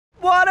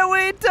are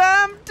we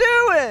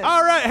doing?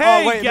 All right,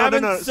 hey, oh, wait,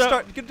 Gavin. no.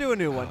 So Do a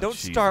new one. Don't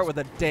Jesus. start with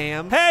a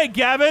damn. hey,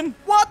 Gavin.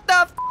 What the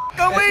f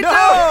are we doing?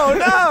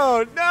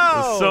 No.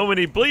 There's so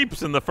many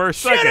bleeps in the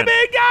first Should have second.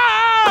 been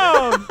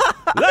gone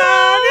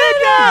long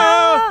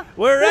ago.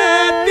 We're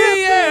at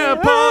the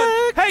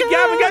airport. Hey,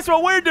 Gavin, guess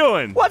what we're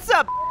doing? What's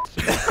up?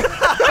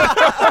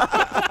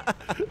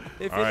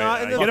 If All you're right,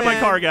 not in the get in my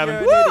van, car, Gavin.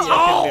 you're an Woo! idiot.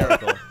 Oh!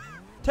 Miracle.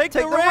 Take the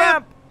the ramp.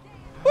 ramp.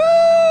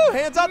 Woo!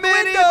 Hands out the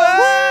window.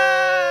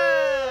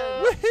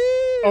 Woohoo!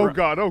 Oh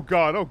god, oh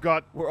god, oh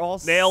god. We're all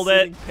Nailed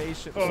sitting it.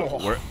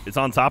 patiently. It's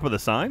on top of the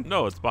sign?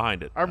 No, it's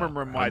behind it. I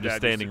remember when my I'm dad just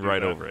used to standing do right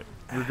that. over it.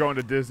 You're going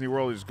to Disney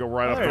World, you just go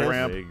right up There it the is.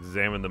 ramp.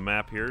 Examine the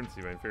map here and see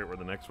if I can figure out where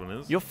the next one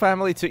is. Your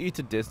family took you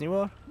to Disney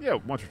World? Yeah,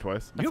 once or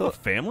twice. You have a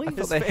family? I thought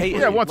His they family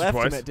hated Yeah, you. once or left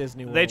him twice. at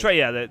Disney World. They try,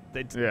 yeah.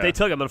 Yeah. They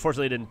took him, but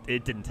unfortunately,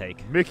 it didn't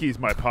take. Mickey's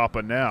my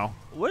papa now.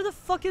 Where the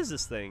fuck is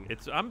this thing?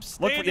 I'm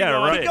standing yeah,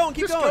 on right. it. Keep going,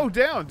 keep Just going. go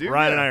down, dude.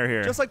 Ryan yeah. and I are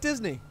here. Just like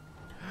Disney.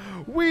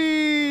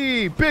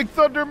 Wee! Big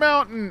Thunder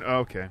Mountain!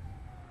 Okay.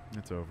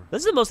 It's over.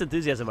 This is the most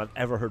enthusiasm I've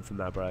ever heard from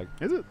that brag.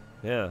 Is it?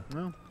 Yeah.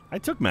 No. I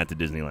took Matt to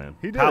Disneyland.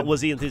 He did. How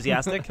was he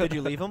enthusiastic? Did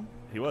you leave him?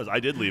 He was. I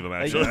did leave him,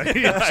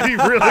 actually. Yeah, he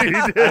really did.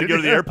 I had to go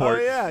to the airport.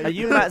 Oh, yeah. Are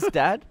you Matt's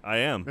dad? I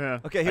am. Yeah.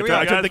 Okay, here I we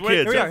are. took the Guys, wait,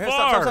 kids. Here we are. Here,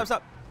 stop, stop,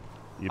 stop.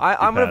 You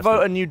I'm going to passed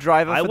vote it. a new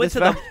driver I for went this to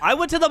the van. I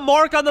went to the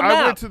mark on the I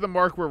map. went to the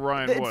mark where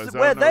Ryan It's was. I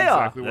where don't know they are.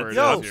 exactly where it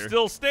Yo, is here.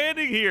 Still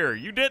standing here.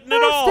 You didn't at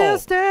I'm all. still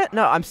stand.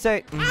 No, I'm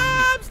saying.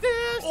 I'm still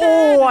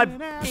Oh, I'm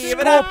Give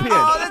it up scorpion.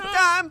 all the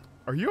time.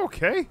 Are you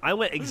okay? I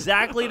went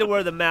exactly to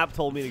where the map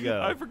told me to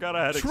go. I forgot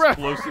I had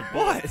Trevor. explosive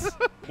bullets.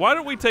 Why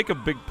don't we take a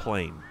big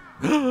plane?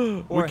 Or we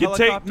a could helicopter.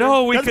 take.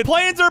 No, we Because could.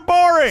 planes are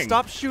boring.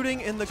 Stop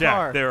shooting in the Jack,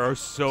 car. there are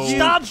so.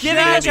 Stop giving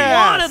us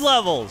jackass. wanted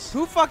levels.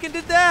 Who fucking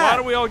did Why that?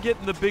 don't we all get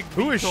in the big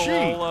Who is she?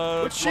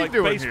 VTOL, What's she like,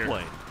 doing base here?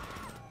 plane?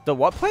 The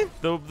what plane?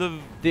 The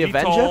The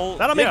Avenger? VTOL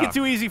That'll make yeah. it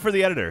too easy for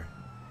the editor.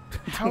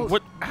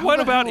 What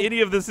about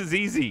any of this is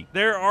easy?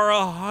 There are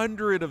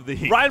 100 of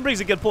these. Ryan brings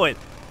a good point.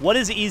 What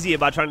is easy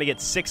about trying to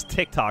get 6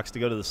 TikToks to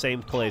go to the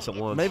same place at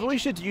once? Maybe we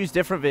should use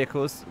different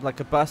vehicles, like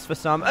a bus for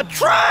some. A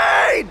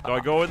train! Do I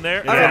go in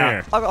there? Get in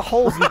here. I got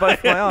holes in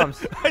both my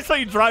arms. I saw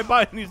you drive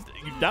by and you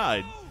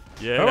died.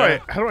 Yeah.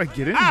 How do I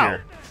get in Ow!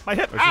 here? My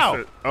hip. It's just Ow!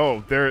 that-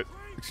 oh, there.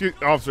 Excuse,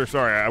 officer.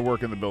 Sorry, I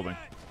work in the building.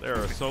 There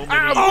are so many.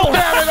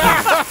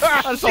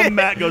 I saw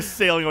Matt go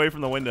sailing away from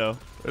the window.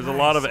 There's a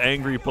lot of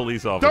angry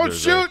police Don't officers.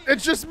 shoot!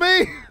 It's just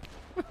me.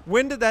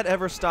 When did that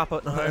ever stop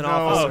an know.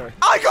 officer?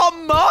 I got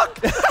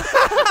mugged!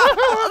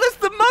 That's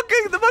the monkey!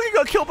 The monkey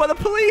got killed by the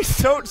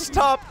police! Don't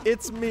stop.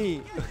 It's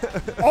me.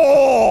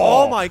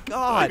 Oh! Oh my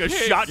God. Like a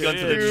shotgun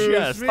to the Excuse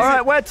chest. me.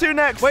 Alright, where to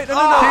next? Wait,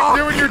 no.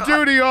 Keep doing your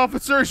duty,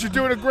 officers. You're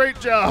doing a great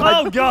job.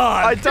 Oh,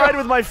 God! I died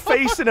with my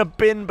face in a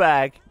bin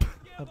bag.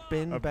 A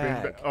bin A big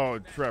bag. oh,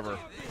 Trevor.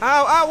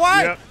 Ow, ow,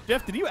 why? Yep.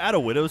 Jeff, did you add a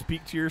widow's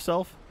peak to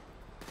yourself?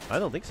 I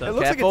don't think so. It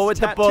looks Careful like with it's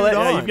the tattooed bullet.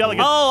 on. Yeah, you've got like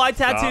a- Oh, I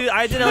tattooed.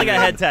 I did like a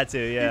head tattoo.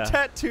 Yeah. You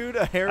tattooed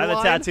a I hairline? have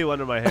a tattoo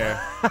under my hair.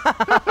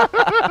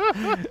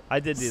 I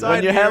did do When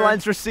that. your here.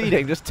 hairline's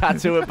receding, just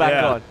tattoo it back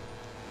Yeah.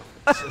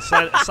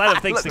 on. Sign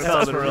of things to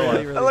come in real life.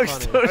 Really, That really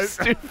looks funny. so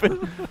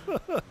stupid.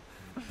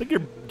 I think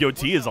your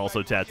goatee is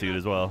also tattooed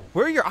as well.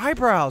 Where are your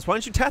eyebrows? Why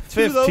don't you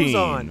tattoo those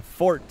on?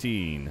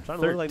 14, Trying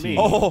to look like 13.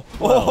 me. Oh,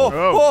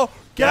 Oh.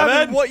 Gavin,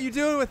 Gavin? what you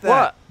doing with that?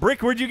 What?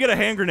 Brick, where'd you get a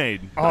hand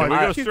grenade? Oh, Can we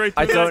I- go straight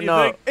I through don't that, you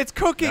know. think? It's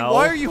cooking. No.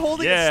 Why are you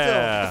holding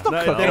Yeah. it still? not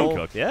No, cooking. they don't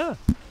cook. Yeah.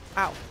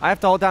 Ow. I have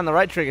to hold down the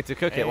right trigger to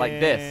cook it like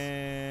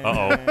this.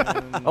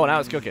 Uh-oh. Oh, now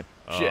it's cooking.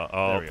 Shit. Uh-oh.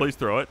 Oh, There we go. please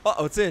throw it.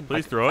 Uh-oh, it's in.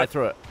 Please throw I it.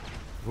 threw it.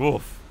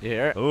 Oof. You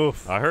hear it?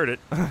 Oof. I heard it.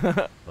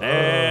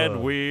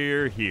 And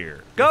we're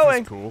here.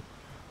 Going. Cool.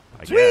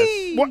 I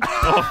guess. What?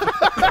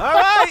 All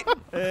right.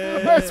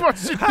 That's what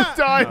she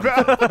died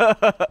about.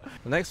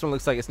 The next one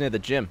looks like it's near the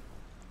gym.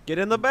 Get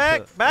in the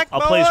back. Back, A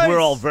boys. place we're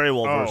all very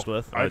well versed Oh,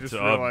 with. I It's just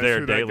up realized there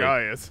who daily. that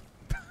guy is.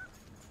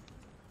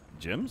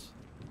 Gyms?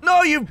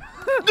 No, you.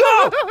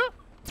 No!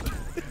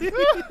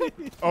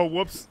 Oh,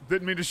 whoops.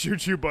 Didn't mean to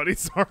shoot you, buddy.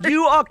 Sorry.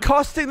 You are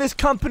costing this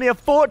company a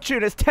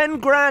fortune. It's 10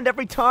 grand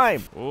every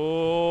time.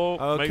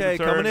 Oh, make Okay,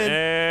 the coming turn. in.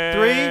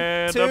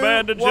 And 3, 2,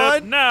 abandon 1,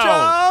 ship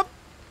now. jump.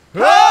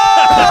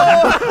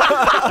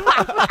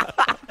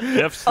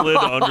 Jeff slid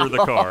under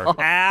the car. Oh,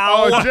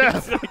 Ow!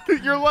 Jeff.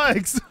 Your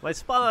legs. My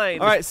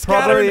spine. All right,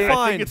 scatter Probably- and I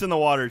find. think it's in the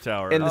water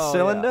tower. In the Oh,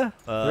 cylinder?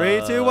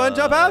 3, 2, 1,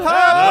 jump out. No,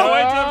 Hop.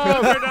 wait,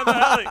 Jeff, go down the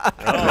alley.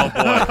 Oh,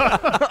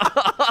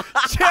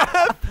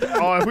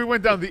 boy. Oh, if we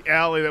went down the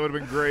alley, that would have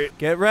been great.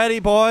 Get ready,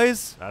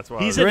 boys. That's why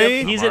He's I was in.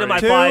 Three, He's into my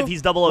 2, 5.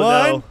 He's 0-0.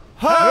 1.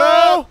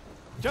 Ho!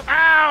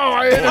 Ow!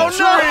 I hit a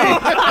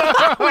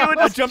tree. We were I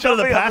just jumped out of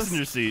the jumping up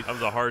passenger seat. That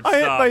was a hard I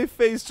hit stop. my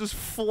face just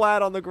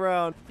flat on the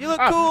ground. You look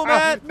cool,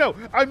 man. No,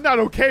 I'm not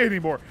okay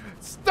anymore.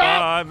 Stop.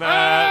 Bye,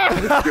 Matt.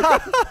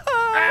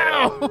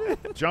 Ow!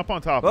 Jump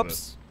on top of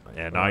Whoops.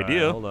 An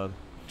idea. Hold on.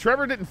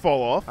 Trevor didn't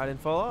fall off. I didn't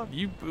fall off.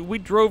 We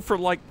drove for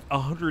like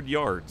 100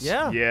 yards.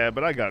 Yeah. Yeah,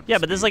 but I got. Yeah,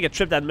 but this is like a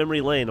trip down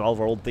memory lane. All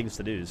of our old things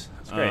to do's.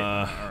 It's great.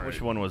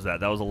 Which one was that?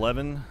 That was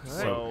 11. So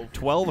So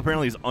 12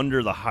 apparently is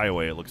under the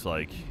highway, it looks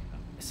like.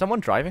 Is someone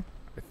driving?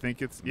 I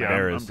think it's yeah.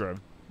 There I'm is.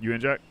 driving. You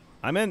in, Jack?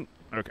 I'm in.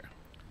 Okay.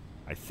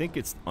 I think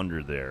it's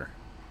under there.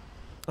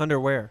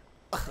 Underwear.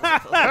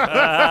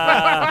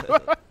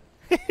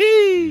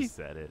 You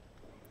said it.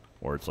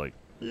 Or it's like,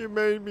 You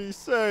made me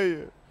say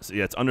it. so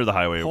yeah, it's under the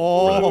highway.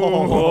 Oh,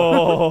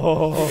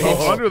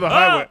 under the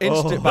highway.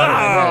 Instant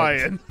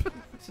Ryan.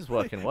 This is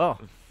working well.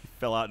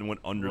 Fell out and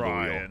went under the wheel.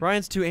 Ryan.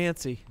 Ryan's too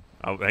antsy.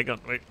 Oh, hang on.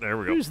 Wait, there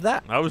we go. Who's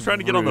that? I was trying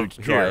to get on the rude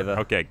here. driver?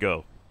 Okay,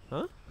 go.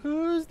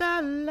 Who's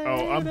that lady?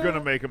 Oh, I'm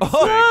gonna make a mistake.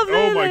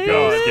 Oh my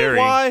god. Scary.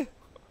 Why?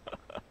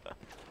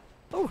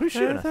 Oh, who's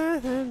shooting us?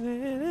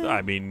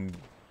 I mean,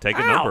 take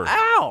a Ow, number.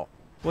 ow!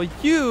 Well,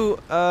 you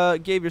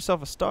gave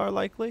yourself a star,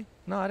 likely.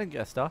 No, I didn't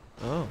get a star.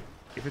 Oh.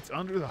 If it's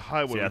under the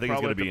highway, See, I we think it's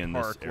probably gonna be have in to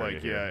this park, area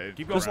like, here. yeah.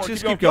 Keep going. Just keep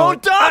keep going.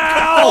 going.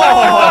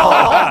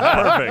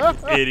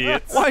 Perfect,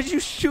 idiots. Why'd you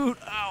shoot?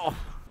 Ow.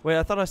 Wait,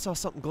 I thought I saw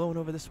something glowing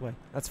over this way.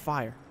 That's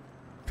fire.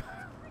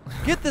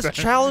 Get this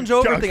challenge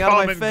over thing out of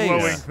my Common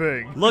glowing face.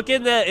 thing. Look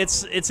in the.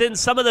 It's in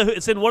some of the.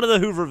 It's in one of the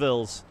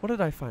Hoovervilles. What did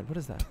I find? What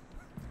is that?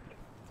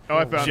 Oh,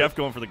 I found Jeff it.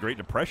 going for the Great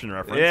Depression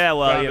reference. Yeah,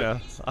 well, Found you it. know,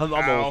 I'm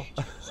Ow. old.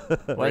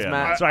 Where's yeah.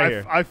 Matt? It's right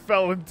here. I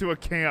fell into a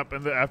camp,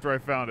 and after I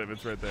found it,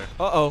 it's right there.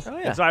 Uh-oh. Oh,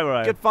 yeah. It's right where I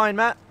am. Good find,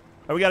 Matt.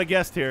 Oh, we got a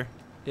guest here.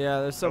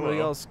 Yeah, there's somebody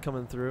Hello. else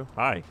coming through.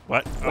 Hi.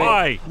 What?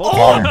 Why?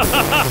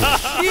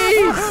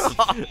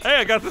 Hey,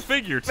 I got the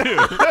figure too.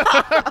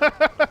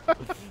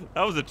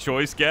 That was a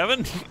choice,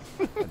 Gavin.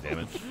 Damn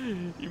it.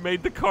 You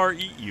made the car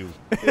eat you.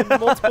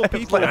 Multiple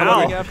people like, are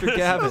ow. going after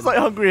Gavin. It's like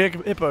hungry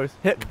hippos.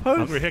 Hippos?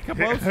 Hungry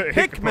hiccupos?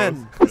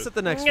 Hickman. Let's hit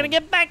the next one.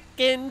 back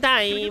in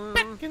time.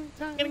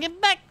 Gonna get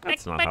back.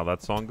 That's not how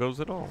that song goes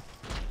at all.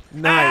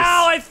 Nice.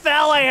 Ow! I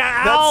fell.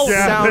 That Ow!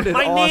 sounded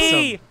My awesome.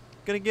 knee.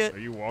 Gonna get. Are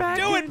you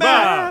walking? Do it, Bah!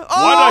 man.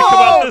 Why did I come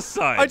out this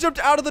side? I jumped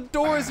out of the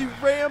door as you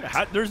rammed.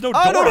 There's no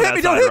door Oh, don't on hit that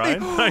me, don't side,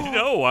 hit me. Ryan. I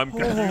know. I'm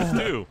confused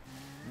too.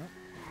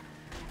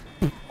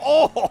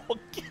 Oh,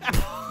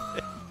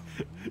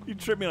 you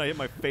tripped me and I hit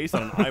my face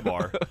on an eye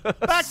bar.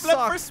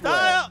 Backflip for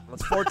style.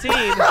 That's 14.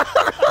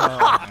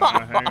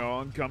 Hang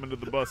on, coming to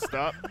the bus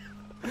stop.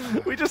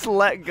 We just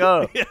let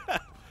go.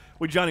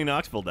 We Johnny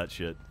Knoxville that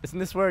shit. Isn't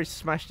this where he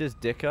smashed his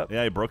dick up?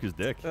 Yeah, he broke his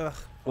dick. He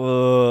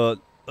was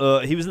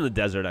in the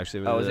desert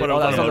actually. Oh, was it? But Oh,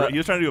 that was on the- he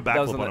was trying to do a That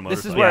was backflip on on a the- motorcycle.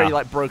 this is where Yeah. he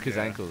like broke his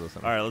ankles or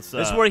something. All right, let's.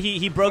 This is where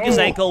he broke his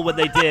ankle when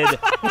they did.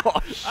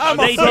 I'm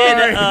They sorry.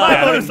 did. My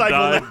Gavin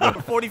motorcycle.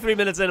 died. 43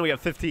 minutes in, we got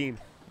 15.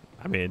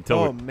 I mean, until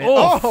Oh, we man.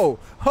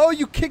 Oh,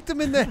 you kicked him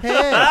in the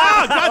head.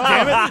 God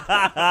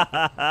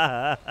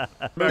damn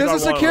it! There's a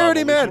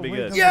security man. be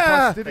good.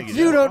 Yeah. Did it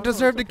You get- don't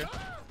deserve to.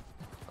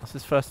 What's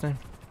his first name?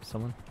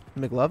 Someone.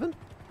 McLovin?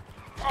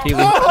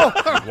 Keely.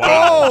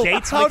 Oh,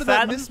 Gates how did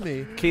that McFadden? miss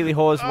me? Keely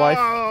Hoare's wife.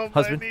 Oh,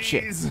 my husband.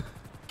 Shit. knees.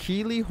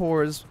 Keely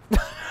Whores.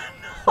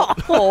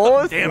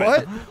 Horse? Damn it!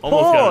 What?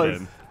 Almost got it Horse.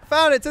 in.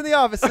 Found it. It's in the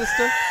office,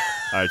 sister.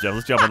 All right, Jeff,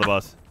 let's jump on the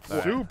bus.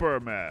 Super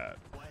mad.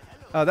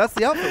 Oh, that's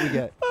the outfit we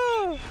get.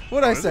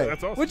 What'd I is it? say?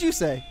 That's awesome. What'd you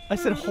say? I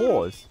said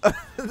whores.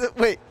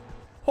 Wait.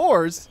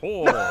 Whores?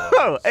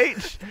 Oh,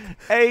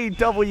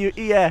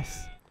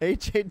 H-A-W-E-S.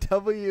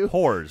 H-A-W-E-S.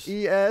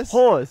 Whores.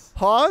 Horse.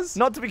 Haws?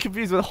 Not to be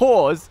confused with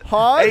whores.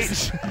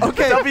 Haws?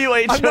 Okay.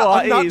 W-H-O-R-E.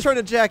 I'm not trying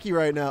to jack you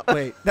right now.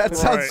 Wait, that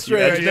sounds Right.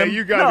 strange. Yeah,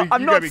 you gotta No, be,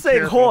 I'm you not gotta be saying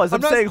careful. whores.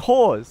 I'm not- saying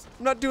whores.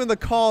 I'm not doing the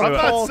call. I'm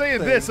call not saying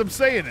thing. this. I'm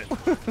saying it.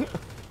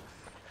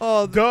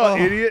 Oh, Duh,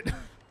 idiot.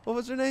 What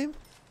was her name?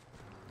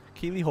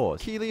 Keely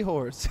Horse. Keely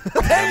Horse.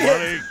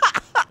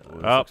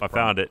 Oh, I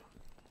found it.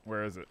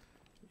 Where is it?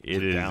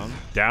 It is down?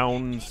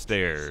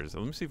 downstairs.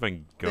 Let me see if I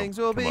can go. Things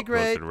will come be up closer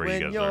great to where you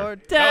when guys you're are.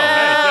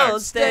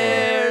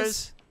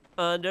 Downstairs,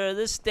 under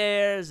the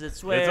stairs,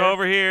 it's where. It's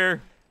over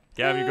here.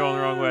 Gavin, you're going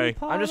the wrong way.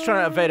 I'm just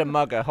trying to evade a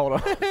mugger. Hold on.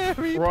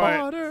 Harry Right.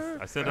 Potter.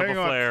 I sent up Hang a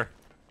on. flare.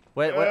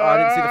 Wait, oh, I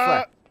didn't see the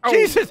flag. Oh.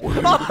 Jesus!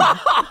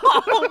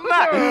 Oh,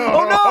 Matt!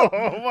 Oh, no!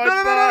 Oh, my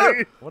No.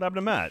 body. What happened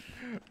to Matt?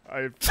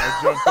 I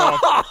jumped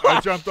off. I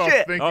jumped off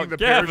Shit. thinking Oh, the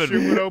Gavin.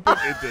 parachute would open.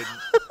 It didn't.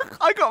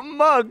 I got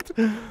mugged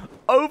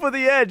over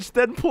the edge,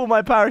 then pulled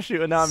my parachute,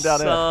 and now I'm down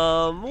here.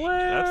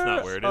 Somewhere. That's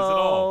not where it is at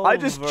all. I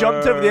just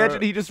jumped over the edge,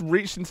 and he just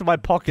reached into my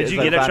pocket. Did you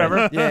as I get it,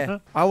 vanished. Trevor? Yeah.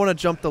 I want to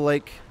jump the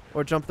lake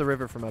or jump the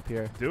river from up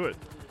here. Do it.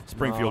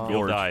 Springfield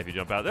You'll Gorge. die if you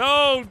jump out.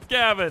 Oh,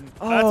 Gavin.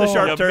 That's a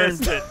sharp You turn.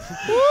 missed it.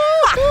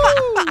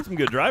 Some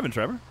good driving,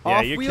 Trevor.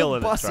 Yeah, you're Off-wheel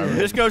killing it, busing. Trevor.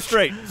 Just go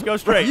straight. Just go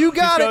straight. You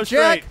got it, Just go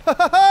Jack. straight.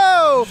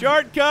 Ho-ho-ho!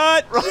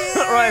 Shortcut.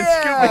 Ryan,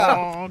 scoop me.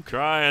 Oh,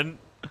 Trying.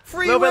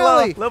 Free A little bit lower.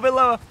 Willy. Little bit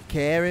lower.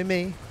 Carry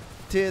me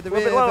to the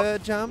Little bit lower. river,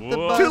 jump the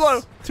Whoa. bus. Too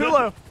low. Too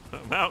low.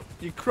 I'm out.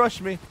 You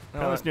crushed me.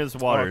 That's near this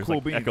water. Oh, It's cool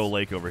like beans. Echo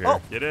Lake over here.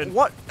 Oh, Get in.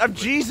 what? I'm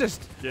Jesus.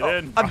 Get Oh,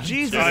 in. I'm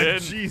Jesus. Get in.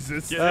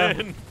 Jesus. Get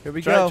in. Here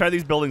we Try, go. try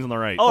these buildings on the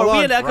right. Oh, Hold are we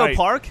on. in Echo Right.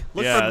 Park?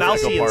 Look Yeah, for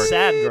that's Mousy Echo and Park.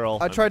 Sad Girl.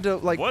 I tried to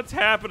like. What's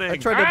happening? I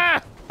tried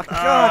to.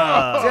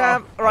 God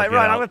damn. All right, I'll get Ryan, I'm out.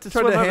 going to have to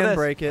Tried swim to over this.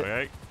 handbrake it.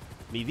 Okay.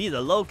 Mi vida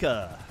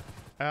loca.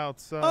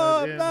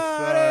 Outside,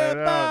 inside,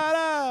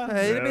 out.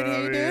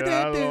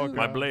 Hey,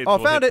 My blades Oh,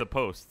 will found hit it. the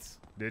posts.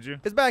 Did you?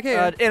 It's back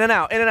here. In and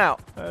out. In and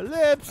out. Her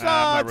lips I'm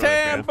are not really a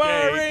fan.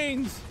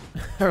 tambourines.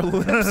 Our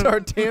lips are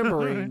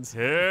tambourines.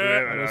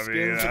 Yeah.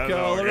 skin's the I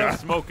color know, of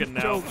smoking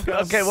now.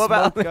 Okay, what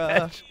about on the Smoke,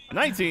 edge?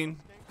 19.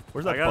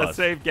 Where's that I gotta bus?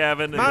 save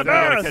Gavin, and My then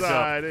I gotta catch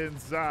up. Inside,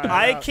 inside.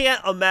 I out.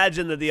 can't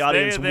imagine that the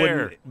audience there.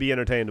 wouldn't be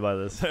entertained by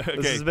this. Okay.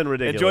 This has been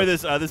ridiculous. Enjoy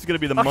this. This is going to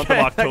be the month of Okay,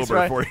 October thanks,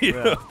 Ryan. for you.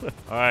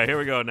 All right, here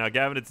we go. Now,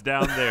 Gavin, it's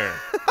down there.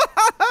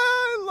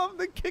 I love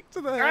the kick to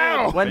the head.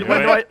 Ow! When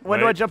Wait,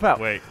 do I jump out?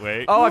 Wait.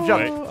 Oh, I've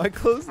jumped. Oh, I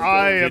closed the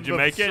I am Did you the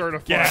make it?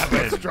 certified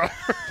Gavin. bus driver.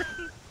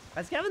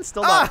 Has Gavin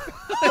still not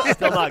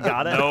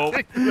got it?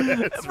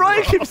 Nope.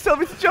 Ryan keeps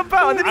telling me to jump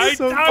out, and then I he's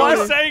so was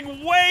funny.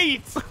 saying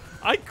wait.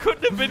 I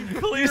couldn't have been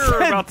clearer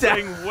said about down.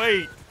 saying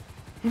wait.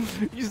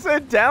 You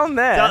said down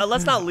there.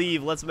 Let's not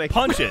leave. Let's make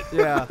Punch it.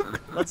 Yeah.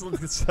 let's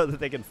so that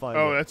they can find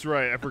Oh, it. that's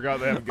right. I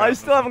forgot they haven't got I it.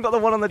 still haven't got the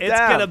one on the It's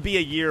down. gonna be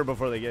a year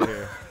before they get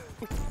here.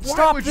 Why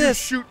Stop would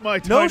this. you shoot my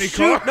No tiny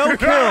shoot, car? no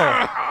kill.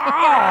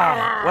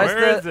 Where's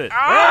Where the? is it?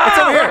 It's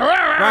over here.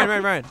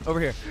 Ryan, over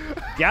here.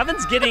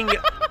 Gavin's getting.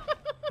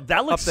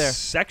 That looks there.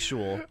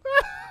 sexual.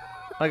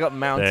 I got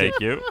mounted.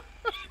 Thank you.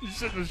 You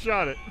shouldn't have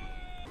shot it.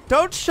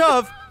 Don't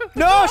shove.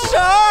 No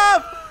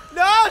shove.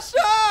 No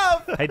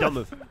shove. Hey, don't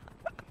move.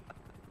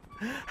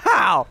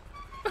 How?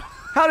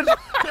 How did you?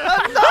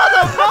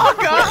 Another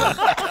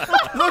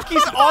marker! Look,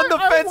 he's on the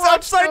fence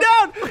upside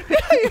down.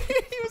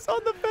 He was on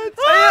the fence.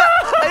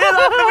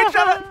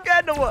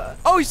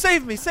 Oh, he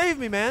saved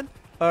me, man.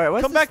 All right,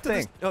 what's Come this back to thing?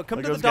 this. Oh, come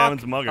There to the goes dock.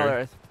 Gavin's mugger. Oh, there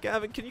it is.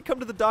 Gavin, can you come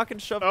to the dock and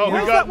shove Oh, me he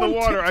out? got in the one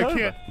water. I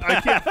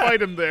tipped can't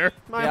fight him there.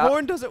 My Yeah.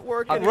 horn doesn't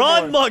work anymore.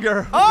 Run,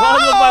 mugger! Oh!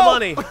 Run with my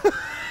money.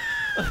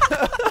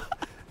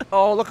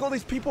 Oh, look at all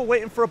these people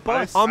waiting for a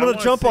bus. I'm gonna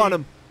wanna jump see- on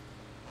him.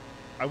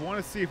 I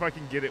want to see if I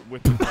can get it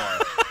with the car.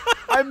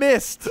 I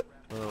missed.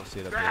 I don't see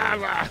it up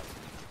there.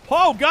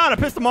 Oh, God, I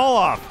pissed them all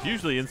off.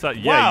 Usually inside.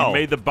 Yeah, Wow. you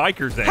made the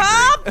bikers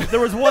angry. There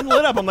was one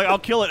lit up. I'm like, I'll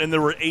kill it, and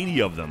there were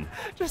 80 of them.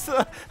 Just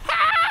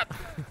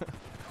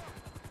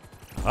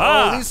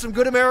Ah, these some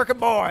good American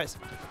boys.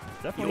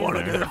 definitely in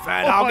there.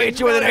 Fat, I'll get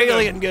you with an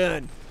alien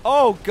gun.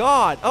 Oh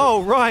God!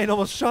 Oh, Ryan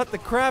almost shot the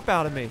crap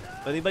out of me.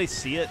 Anybody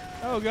see it?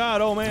 Oh,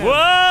 God. Oh, man.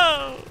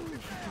 Whoa!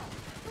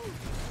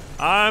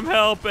 I'm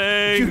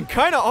helping. You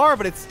kind of are,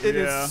 but it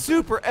Yeah. is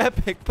super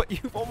epic. But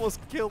you've almost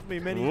killed me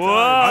many Whoa!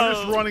 I'm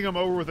just running him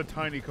over with a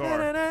tiny car.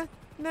 times.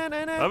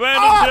 Abandon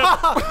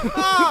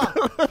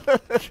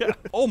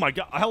Oh, my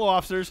God. Hello,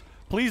 officers.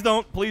 Please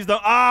don't. Please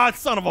don't. Ah,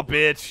 son of a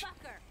bitch.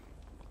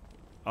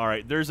 All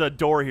right. There's a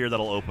door here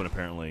that'll open,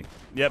 apparently.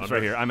 Yep, it's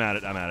right here. I'm at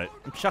it. I'm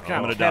chucking I'm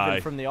out gonna Kevin die.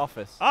 from the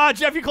office. Ah,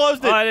 Jeff, you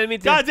closed it. Oh, I didn't mean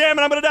to. God damn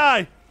it, I'm going to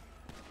die.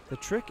 The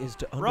trick is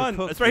to Run,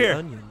 undercook it's right the here.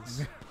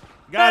 onions.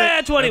 Got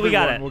it. 20, we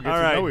got Everyone it. will get All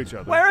to right. know each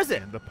other. Where is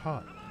it? In the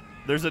pot.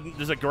 There's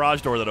a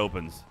garage door that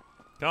opens.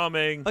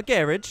 Coming. A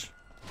garage.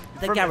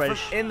 The From- garage.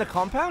 from in the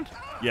compound?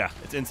 Yeah,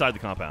 it's inside the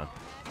compound.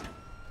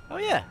 Oh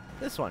yeah,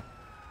 this one.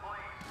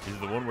 Is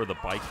it the one where the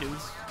bike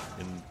is?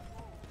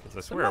 Because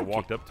I swear I monkey.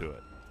 walked up to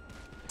it.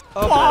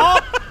 Okay.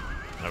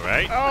 All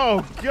right.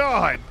 Oh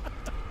God!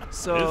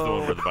 So It is the one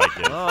where the bike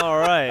is. All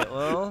right.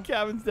 Well.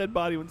 Gavin's dead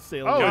body went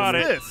sailing. Oh, Got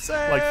it's it. this.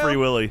 Like Free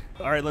Willy.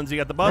 All right, Lindsay,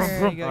 you got the bus?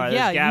 There you go. All right,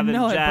 Yeah, there's Gavin, you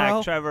know Jack, it,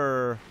 bro.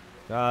 Trevor.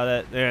 Got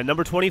it. There,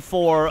 number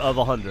 24 of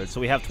 100. So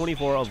we have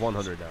 24 of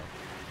 100 now.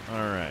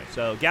 All right.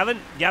 So Gavin,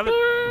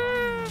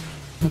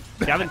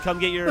 come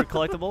get your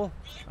collectible.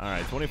 All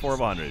right, 24 of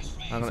 100. Did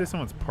you say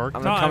someone's parked?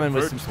 I'm gonna come in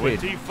with some speed.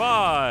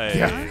 25.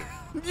 Yeah.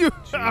 You.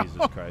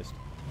 Jesus Christ.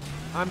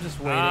 I'm just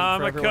waiting I'm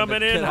for everyone coming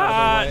to in get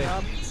out of the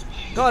hot.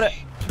 way. Got it.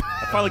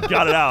 I finally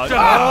got it out.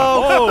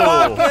 Oh,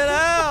 fuck it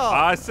out!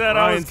 I said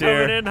I was Ryan's coming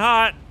here. in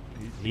hot.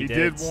 He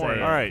did say warn it.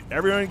 it. All right,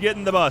 everyone get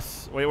in the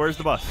bus. Wait, where's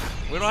the bus?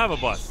 We don't have a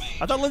bus.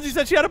 I thought Lindsay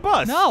said she had a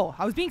bus. No,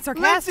 I was being Lindsay,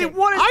 sarcastic.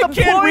 what is I the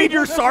can't point? read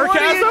your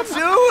sarcasm. What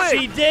are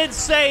you She doing? did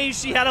say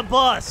she had a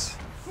bus.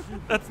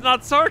 That's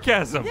not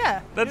sarcasm.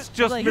 Yeah. That's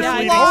just Like,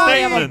 misleading yeah, I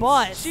have a statements.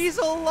 bus. She's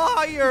a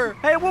liar.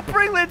 Hey, we'll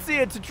bring Lindsay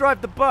in to drive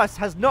the bus.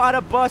 Has not had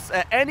a bus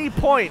at any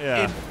point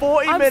Yeah. in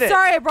 40 I'm minutes.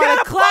 sorry I brought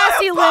Get a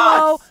classy buy a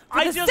bus! limo for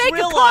I the just sake of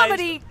realized-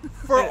 comedy.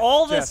 For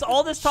all this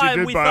She time,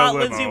 did we buy a thought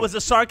limo. Lindsay was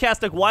a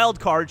sarcastic wild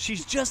card.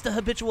 She's just a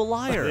habitual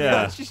liar.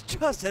 Yeah. She's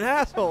just an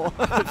asshole.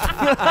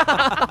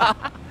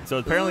 So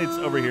apparently it's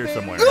over here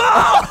somewhere.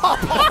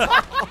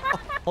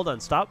 Hold on,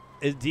 stop.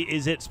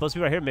 Is it supposed to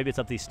be right here? Maybe it's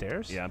up these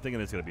stairs? Yeah, I'm thinking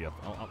it's gonna be up.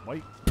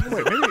 Wait.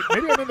 Wait,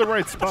 maybe I'm in the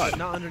right spot.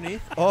 Not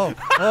underneath. Oh.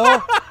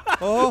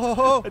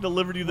 I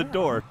delivered you the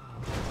door.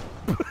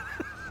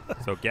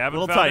 So Gavin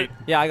A little found tight. it.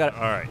 Yeah, I got it.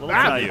 All right. Little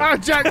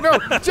tight. Jack, no!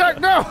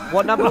 Jack, no!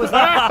 What number was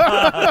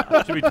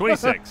that? Should be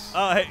 26.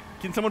 Hey,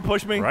 can someone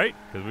push me? Right?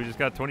 Because we just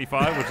got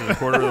 25, which is a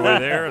quarter of the way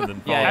there, and then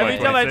followed Yeah, by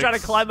Every time I try to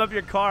 26. climb up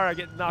your car, I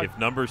get knocked. If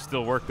numbers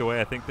still work the way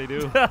I think they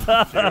do.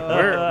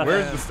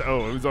 Where's the?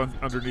 Oh, it was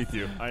underneath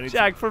you. I need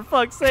Jack, for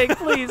fuck's sake,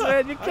 please,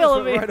 man, you're I just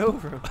killing went me. right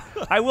over him.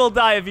 I will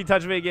die if you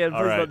touch me again.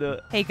 All Please right. don't do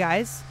it. Hey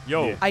guys,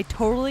 Yo. I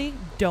totally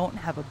don't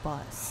have a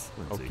bus.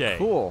 Okay.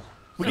 Cool.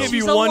 We She's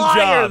gave you a one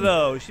liar, job.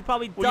 though. She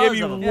probably We does gave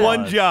you have a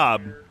one bus.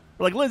 job.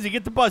 We're like, Lindsay,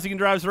 get the bus. He can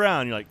drive us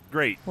around. You're like,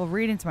 great. Well,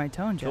 read into my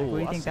tone, Jack. What do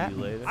you think that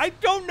means? I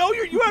don't know.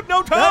 You have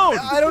no tone.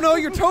 I don't know.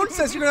 Your tone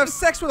says you're gonna have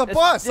sex with a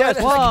bus. Yeah, it's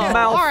Whoa.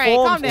 All right,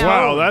 calm down.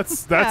 Wow,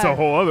 that's Yeah. a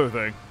whole other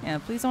thing. Yeah,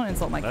 please don't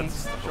insult my king.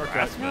 That's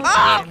sarcastic.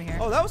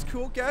 Oh, that was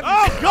cool, Gavin.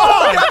 Oh,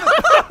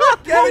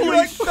 God! Gavin, you Holy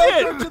like fell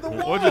shit. into the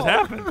wall. What just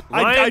happened?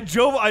 I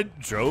drove.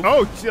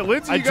 Oh,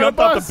 Lindsay, I you got a jumped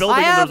out the bus.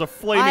 building and there was a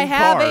flaming I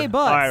have car. a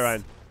bus. All right,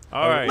 Ryan.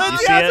 All right. Lindsay You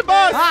see has it? a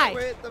bus.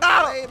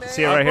 Hi.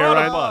 See it right here, brought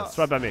a Ryan? bus. It's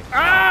right by me.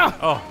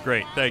 Oh,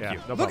 great. Thank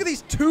you. Look at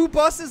these 2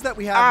 buses that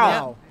we have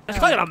now. It's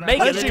not gonna make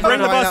Lindsay, Just bring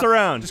the cut Ryan bus out.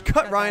 around. Just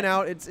cut Ryan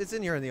out. It's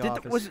in here in the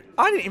office.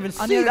 I didn't even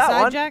On see the other that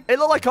side, one. Jack? It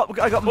looked like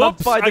I got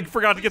mugged Oops, by I the.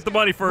 forgot to get the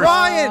money first.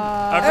 Ryan,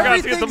 I forgot to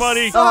get the everything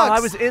money. Oh, sucks. I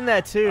was in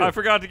there too. I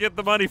forgot to get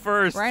the money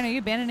first. Ryan, are you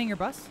abandoning your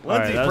bus?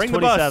 Lindsay, that was bring the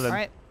bus. 27. All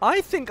right.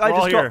 I think I We're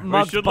all just here. got We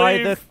mugged should by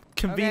leave. the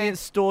convenience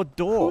store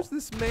door. Who's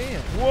this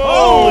man?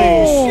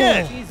 Holy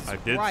shit. Jesus I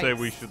did Christ. say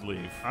we should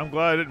leave. I'm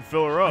glad I didn't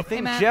fill her I up.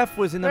 think Matt. Jeff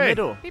was in the Hey.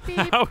 middle. Beep, beep.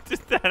 How did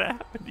that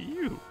happen to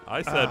you?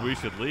 I said we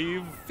should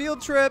leave.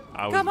 Field trip.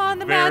 I was Come on,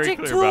 the very magic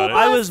clear tool about it.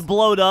 bus. I was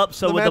blowed up,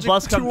 so The would the magic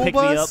bus come tool pick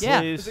me bus? up,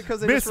 Yeah. Is please? it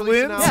because they Miss just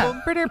released an Linz? Yeah,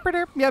 album? pritter,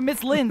 pritter. Yeah,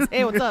 Miss Linz.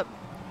 Hey, what's up?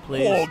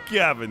 Please. Oh,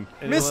 Gavin.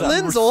 Miss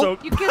Anyone?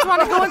 Linzel. You kids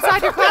want to go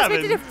inside your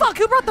classmates? Gavin. Fuck,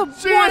 who brought the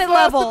She wanted has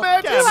lost level? the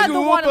magic You had the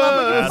school wanted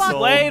level. You bus. fuck.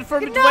 Asshole. Wait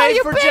for No, wait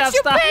you for bitch, Jeff. you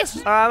Stop. bitch.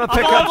 I'm gonna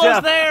pick I'm up almost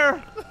Jeff.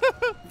 there.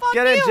 Fuck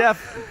Get in, you.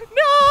 Jeff.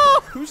 No.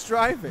 Who's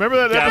driving? Remember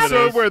that Gavin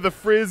episode is. where the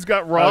Frizz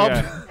got robbed?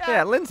 Okay.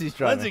 Yeah, Lindsay's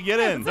driving. Lindsay, get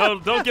in. No,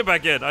 don't get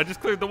back in. I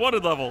just cleared the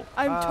wanted level.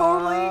 I'm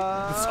totally.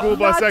 The school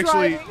bus not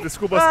actually, driving. the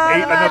school bus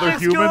ate another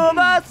human.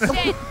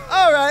 Shit.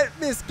 All right,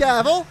 Miss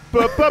Gavel.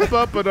 We're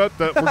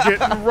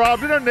getting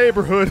robbed in our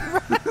neighborhood.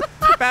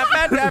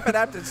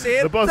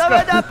 The bus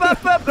got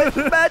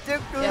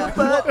Yeah.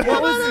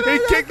 What was he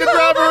kicked the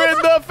driver in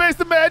the face.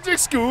 The magic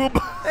scoop.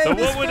 So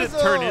what would it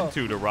turn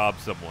into to rob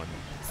someone?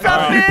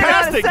 Stop you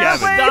passed it, Gavin.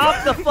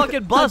 Stop the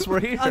fucking bus.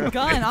 We're here. a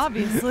gun,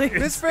 obviously?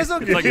 Miss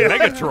Frizzle, It's like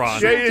Megatron.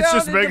 Yeah, it's down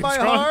just into my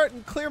Megatron. heart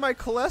and clear my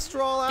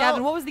cholesterol out.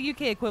 Gavin, what was the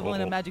UK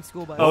equivalent of Magic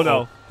School Bus? Oh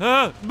no.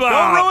 Don't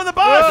ruin the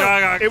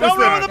bus. It was Don't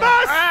ruin the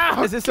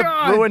bus. Is this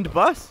a ruined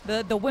bus?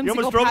 The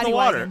whimsical almost drove in the paddy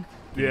water. wagon.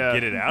 Yeah,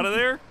 Get it out of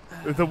there?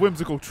 the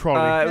whimsical trolley.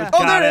 It was Oh,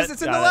 there got it is.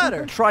 It's in the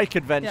ladder. Trike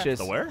Adventures.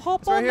 The where?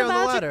 Hop right on here the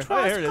on the magic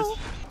ladder. Oh, here it is.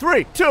 tricycle.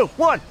 3, 2,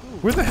 1.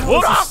 Where the hell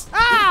is this?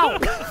 Ow!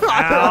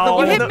 Ow.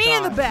 You hit me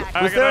in the back. Was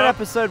Back it there an up.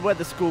 episode where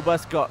the school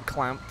bus got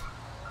clamped?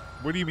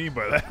 What do you mean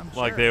by that?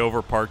 Like they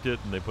overparked it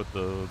and they put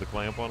the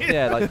clamp on it?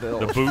 Yeah, like the,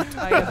 The boot?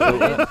 I got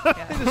booted.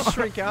 Yeah. Just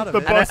shrink out of The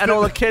it. bus and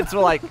all the kids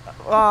were like,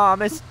 "Oh,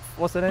 Miss,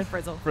 what's her name?"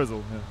 Frizzle.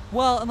 Frizzle. Yeah.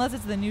 Well, unless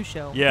it's the new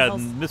show. Yeah,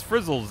 Else- Miss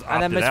Frizzle's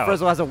And then opted Miss out.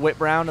 Frizzle has a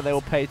whip round, and they all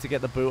pay to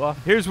get the boot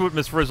off. Here's what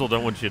Miss Frizzle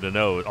don't want you to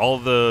know. All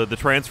the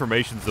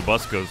transformations the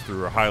bus goes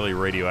through are highly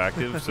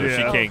radioactive, so she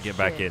Yeah. can't get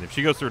back shit. in. If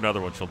she goes through another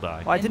one, she'll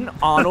die. Why didn't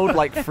Arnold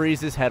like freeze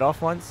his head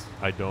off once?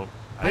 I don't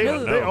They,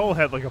 know. they all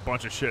had like a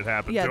bunch of shit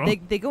happen to yeah, them.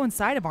 they go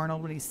inside of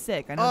Arnold when he's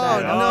sick. I know Oh,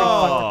 that. That was a no.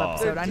 pretty fucked up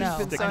episode. They're I know.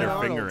 deep stick inside I their know.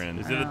 Arnold. finger in.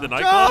 Is it I at the know.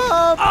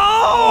 nightclub? Jump!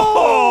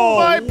 Oh,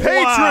 my patrons!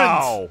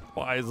 Wow.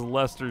 Why is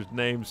Lester's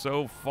name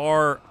so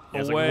far Yeah,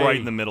 it's away? like right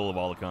in the middle of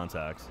all the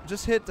contacts.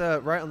 Just hit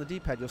right on the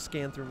D-pad. You'll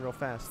scan through them real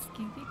fast.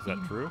 Is that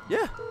true?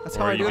 Yeah, that's Or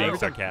how are I you do it being every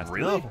time. sarcastic?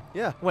 Really?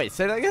 Yeah. Wait,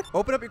 say that again.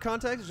 Open up your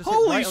contacts. And just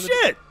Holy hit right on the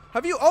shit!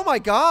 Have you? Oh my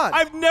God!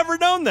 I've never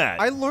known that.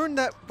 I learned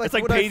that It's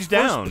like when page I first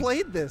down.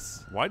 played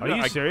this. Why Are did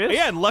you I serious?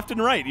 Yeah, and left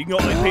and right. You can go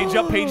like page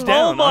up, page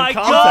down. Oh my on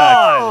contact.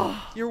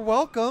 God! You're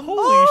welcome.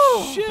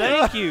 Holy shit!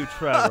 Thank you,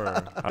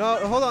 Trevor. No,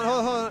 hold on.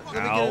 Let me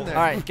get in there.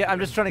 All right, I'm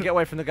just trying to get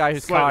away from the guy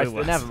whose car Slightly is.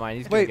 less. Never mind.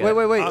 He's Wait. I'm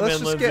Let's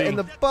in, just get Lindsay. in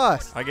the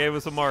bus. I gave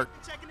us a mark.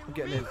 I'm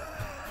getting in.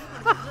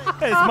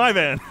 Hey, it's my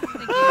van.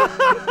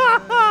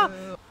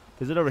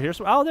 Is it over here?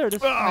 Oh, there it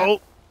is. Oh,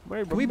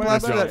 Can we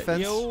blast through that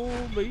fence?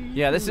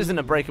 Yeah, this isn't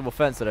a breakable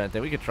fence. I don't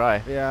think we could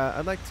try. Yeah,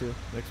 I'd like to.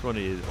 Next one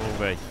is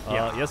over.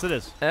 Yes, it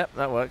is. Yep,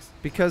 that works.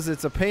 Because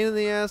it's a pain in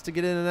the ass to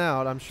get in and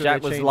out. I'm sure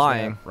Jack they was changed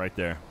lying. Right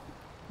there.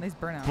 Nice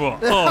burnout. Whoa.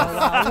 Oh,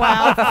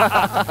 wow.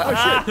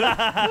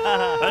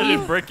 I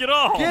didn't break it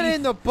all. That. Get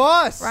in the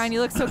bus. Ryan,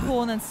 you look so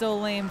cool and then so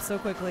lame so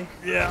quickly.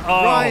 Yeah.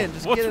 Oh, Ryan,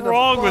 just what's get in the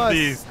wrong with bus.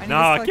 these? I need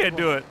No, this I can't collectible.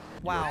 do it.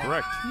 Wow. You're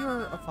correct.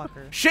 You're a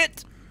fucker.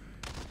 Shit!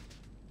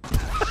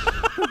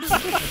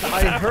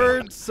 I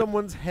heard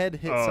someone's head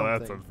hit oh, something.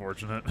 that's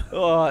unfortunate.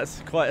 Oh,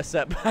 that's quite a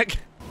setback.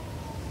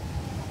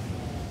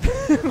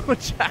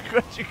 Jack,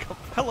 where'd you come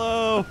from?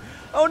 Hello.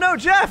 Oh no,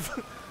 Jeff!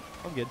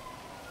 I'm good.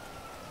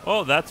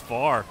 Oh, that's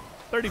far.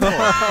 34.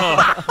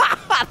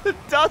 The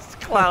dust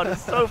cloud is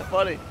so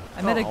funny.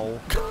 I met a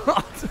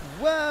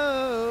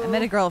Whoa! I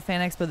met a girl at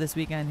Fan Expo this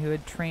weekend who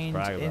had trained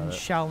Brag about in it.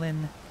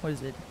 Shaolin. What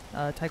is it?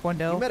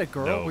 Taekwondo. You met a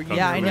girl? No, were, you, come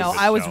yeah, I Kung Fu know. is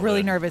I was Shaolin.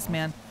 really nervous,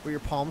 man. were your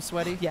palms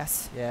sweaty?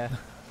 Yes. Yeah,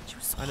 She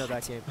was so I know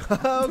hot. that game.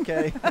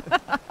 Okay.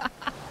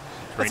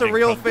 That's a Training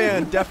real Kung Fu.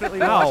 fan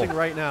definitely Ow. watching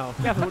right now.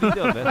 Yeah, what are you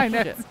doing, man? I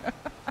know. Shit.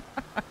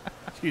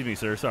 Excuse me,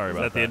 sir. Sorry Is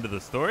about that the end of the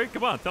story?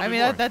 Come on, tell I me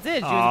mean, more. that's it.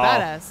 She was Oh. a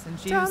badass, and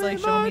she was like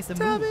showing me some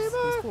tell moves. me It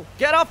was more. cool.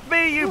 Get off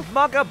me, you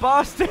mugger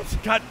bastard!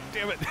 God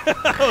damn it.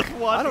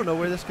 I don't know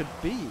where this could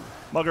be.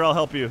 Mugger, I'll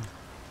help you.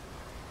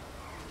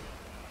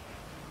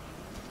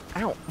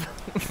 Ow.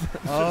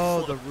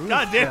 Oh, the roof.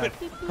 God damn it!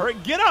 Hurry,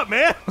 get up,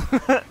 man!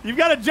 You've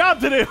got a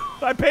job to do.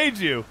 I paid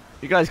you.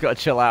 You guys gotta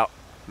chill out.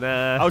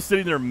 I was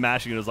sitting there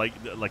mashing. It was like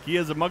he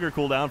has a mugger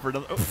cooldown for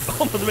another. Oh,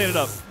 almost made it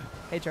up.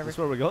 Hey, Trevor. That's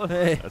where we're going.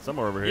 Hey, That's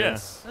somewhere over here.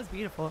 Yes. That was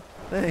beautiful.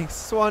 thanks.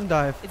 Swan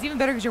dive. It's even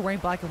better because you're wearing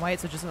black and white,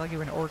 so it just looked like you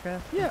were an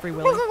orca. Yeah. Free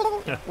Willy.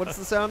 What's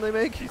the sound they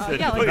make?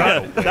 Yeah, like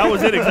Yeah, that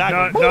was it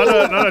exactly.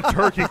 Not a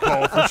turkey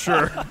call for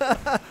sure.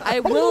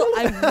 I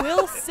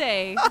will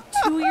say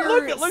to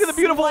your Look at the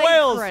beautiful slight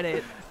whales.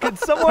 credit, Can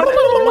someone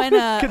when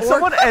can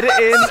someone edit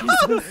in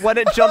when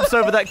it jumps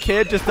over that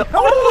kid? Just the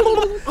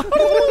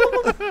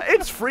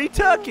it's free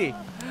turkey.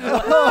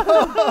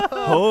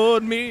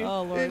 Hold me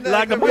oh lord,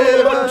 like a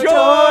river boy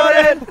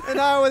Jordan. And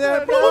I with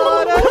that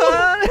blood.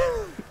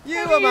 You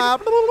are my.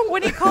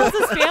 when he calls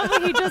his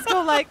family, he just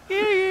go like,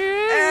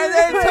 And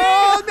they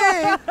told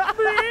me.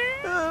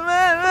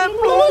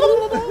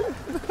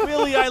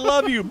 Willie, I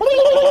love you.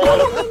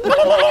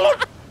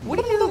 what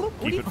do you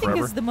Keep it think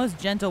forever. is the most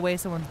gentle way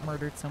someone's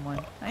murdered someone?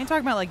 I ain't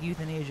talking about like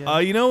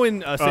euthanasia. You know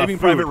in Saving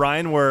food. Private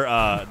Ryan where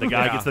the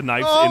guy Yeah. gets the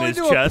knife Oh, in his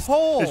into a chest,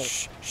 pole. just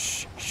shh,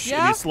 shh, shh, Yeah?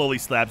 and he slowly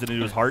slabs it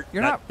into his heart.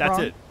 You're not That's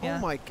wrong. it. Yeah. Oh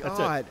my That's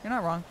god. You're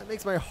not wrong. That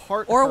makes my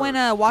heart. Or hurt. when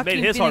Joaquin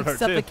Made his heart Phoenix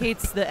hurt, too.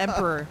 suffocates the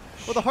emperor.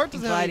 Well, the heart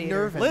doesn't have any Gladiator.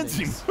 nerve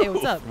Lindsay, endings. Hey,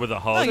 what's up? With a No,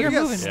 hug. So you're you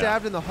get moving.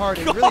 stabbed in the heart.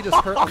 It really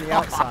just hurt on the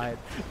outside.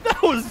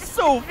 that was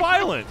so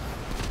violent.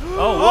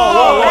 Oh,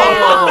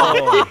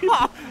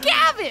 whoa.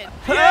 Gavin!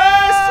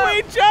 Yeah,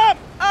 sweet jump.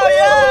 Oh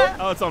yeah.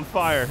 Oh, it's on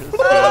fire. This is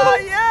good. Oh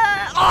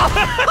yeah.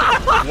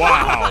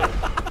 Wow.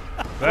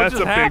 That's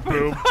just a big happened?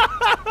 boom.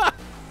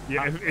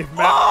 Yeah, if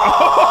Matt.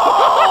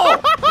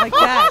 Like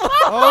that.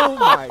 Oh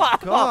my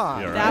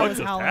god. Yeah, right. That What was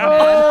just Halloween.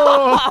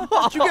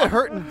 happened? Did you get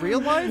hurt in real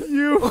life?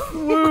 You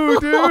flew,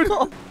 dude.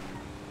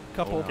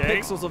 Couple Okay.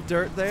 pixels of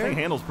dirt This thing there.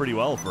 handles pretty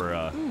well for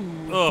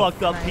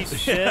Fucked up piece of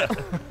shit.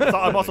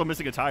 I'm also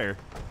missing a tire.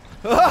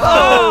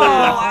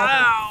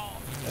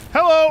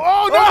 Hello.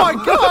 Oh no. Oh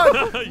my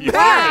god!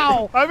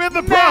 Wow! I'm in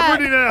the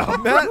property now.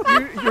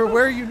 Matt, you're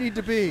where you need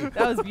to be.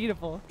 That was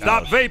beautiful.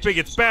 Stop vaping.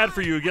 It's bad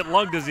for you. You get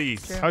lung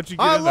disease. How'd you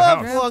get I in the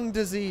love house? lung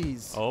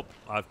disease. Oh,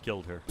 I've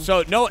killed her.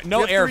 So no You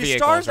have air 3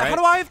 vehicles, stars? right? How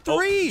do I have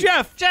 3?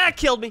 Jeff, Jack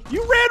killed me. you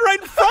ran right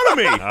in front of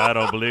me. I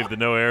don't believe the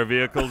no air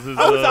vehicles is.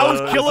 I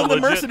was is killing the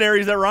legit.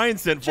 mercenaries that Ryan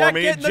sent for Jack,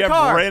 me, get and in the Jeff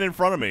car. ran in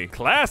front of me.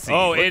 Classy.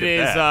 Oh, Look it at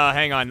is. that.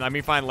 Hang on, let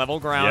me find level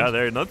ground. Yeah,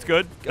 there. That's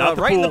good. Not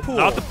the right in pool. the pool.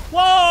 Not the. Whoa!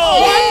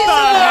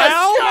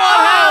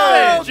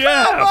 Oh,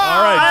 Jeff! come on.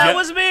 All right, That Jeff.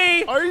 was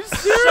me. Are you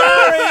serious?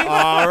 Sorry.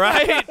 All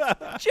right.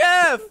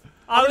 Jeff!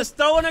 I was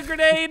throwing a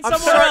grenade I'm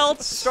somewhere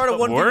else. Start a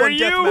 1v1 Were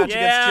you? deathmatch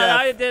Yeah,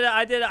 I against did it.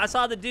 I did it. I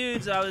saw the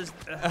dudes. I was.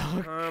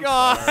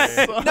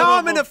 Jeff. Now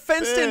I'm in a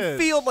fenced-in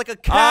field like a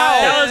cow.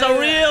 That was a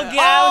real. Yeah,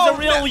 that was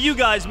a real you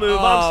guys move.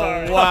 I'm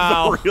sorry.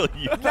 Wow. Real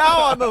you.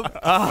 Now I'm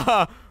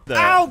a...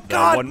 Ow,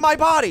 God, my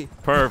body!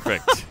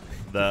 Perfect.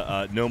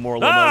 The no more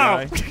limo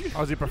Ah! guy.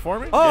 Oh, is he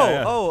performing?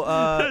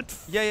 Oh,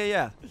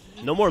 yeah.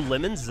 No more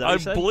lemons. Is that what I you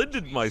said?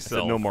 blended Said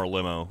myself. no more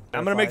limo. I'm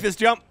That's gonna make fine. this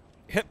jump.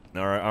 Hip.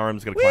 All right,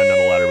 Arm's gonna climb down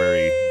the ladder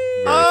very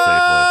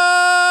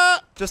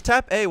safely. Just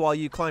tap A while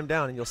you climb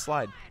down and you'll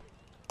slide.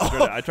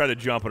 I tried to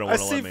jump and it I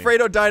wouldn't see let me.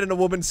 Fredo died and a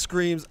woman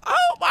screams,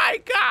 "Oh my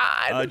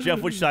God!"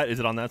 Jeff, which side is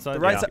it on that side? The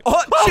right Yeah. side.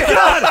 Oh, shit!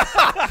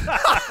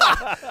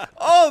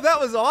 Oh, that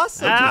was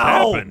awesome. What just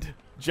happened?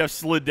 Jeff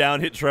slid down,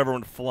 hit Trevor,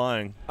 went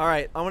flying. All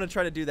right, I'm gonna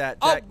try to do that.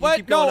 Oh, Jack, you what?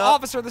 keep going No, up,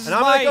 officer, this and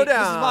is I'm gonna mine. go down.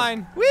 This is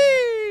mine.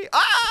 Whee!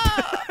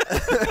 Ah!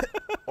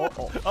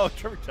 Oh,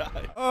 Trevor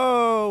died.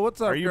 Oh,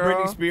 what's up, Are you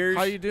girl? Britney Spears?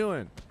 How you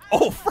doing?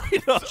 Oh,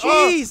 Fredo.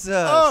 Jesus!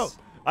 Oh.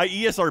 I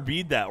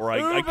ESRB'd that where I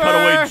Uber. cut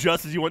away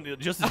just as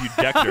you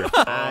decked her.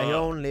 My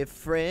only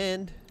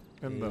friend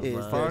In the is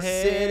the park.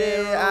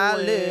 city I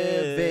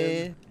live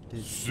in.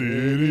 The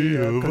City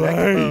of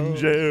Collectible.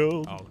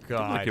 Angels. Oh I think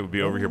God. it would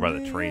be over here by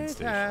the train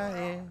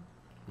station.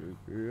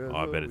 Oh,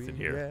 I bet it's in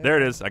here. There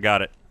it is. I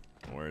got it.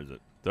 Where is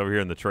it? It's over here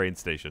in the train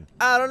station.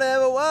 I don't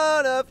ever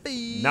wanna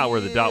feel. Not where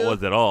the dot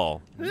was at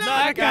all.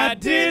 Like I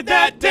did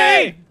that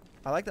day.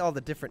 I like all the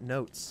different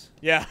notes.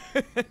 Yeah.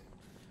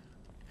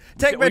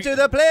 Take me to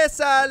the place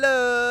I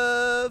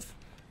love.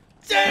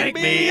 Take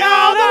me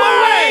all the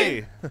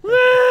way.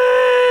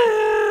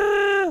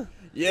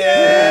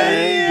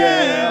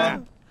 Yeah.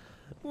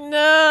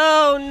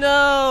 No,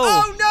 no.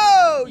 Oh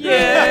no!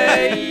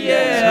 Yeah,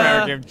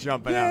 yeah. Trevor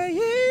jumping Yeah, out.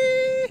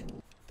 yeah.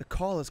 The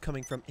call is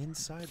coming from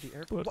inside the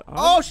airport.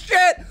 Oh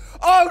shit!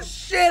 Oh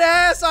shit,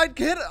 ass! I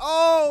get it.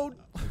 Oh.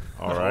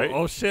 All right.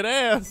 Oh shit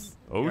ass.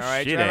 Oh,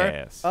 right, shit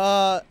Trevor?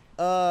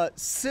 ass.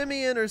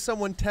 Simeon or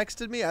someone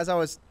texted me as I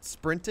was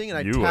sprinting, and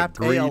I You tapped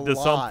A a agreed to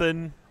lot.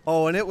 something?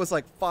 Oh, and it was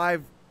like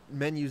 5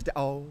 menus down.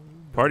 Oh.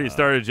 Party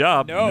started a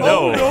job? No.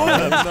 No.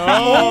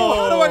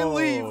 How do I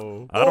leave?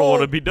 I don't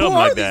want to be Who dumb are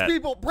like these that.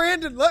 people?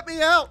 Brandon, let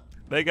me out.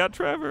 They got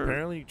Trevor.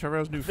 Apparently, Trevor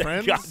has new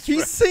friends. got-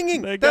 He's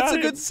singing. They That's got a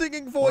him. good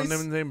singing One voice. of them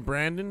is named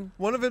Brandon.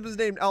 One of them is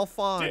named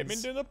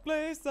Alphonse. the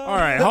place. All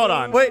right, hold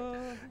on. Wait,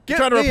 get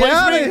trying to me replace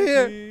out me? of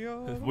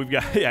here. We've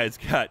got it's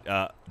got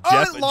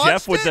it launched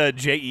Jeff with it?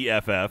 the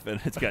JEFF,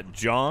 and it's got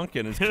Jonk,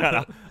 and it's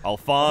got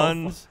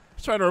Alphonse.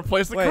 Trying to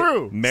replace the Wait.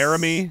 crew.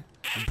 Maramy.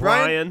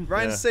 Brian.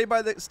 Ryan, Yeah. stay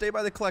by the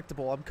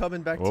collectible. I'm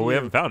coming back to Well, you. we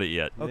haven't found it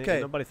yet. Okay.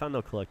 Nobody found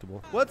no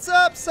collectible. What's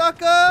up, sucker?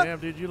 Damn,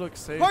 dude, you look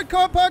safe.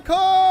 Parkour,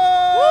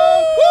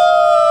 parkour!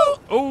 Woo!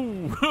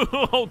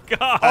 Oh, oh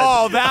God.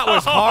 Oh, that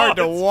was hard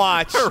to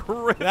watch.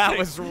 Horrific. That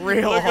was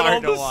real Look hard at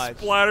all to the watch.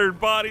 splattered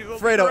bodies on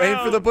Fredo, the aim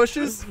for the ground.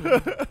 bushes.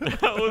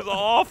 That was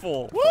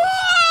awful.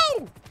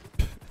 Woo!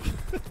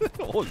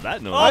 What was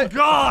that noise? I-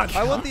 God.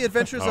 I want the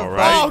adventures All of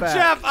right. Oh, Bugs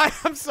back.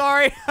 Jeff, I'm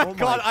sorry. Oh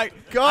God, my I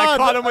God,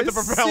 caught him with I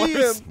the see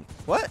propellers. him.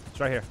 What? It's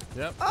right here.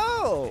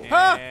 Oh.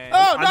 And-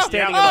 Oh, I'm no.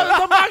 standing Oh, in there's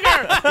a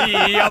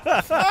mugger. Yep.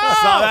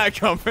 Saw that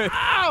coming.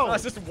 I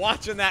was just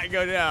watching that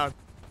go down.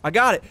 I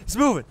got it. It's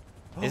moving.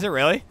 Is it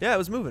really? Yeah, it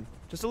was moving.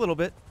 Just a little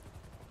bit.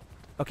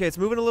 Okay, it's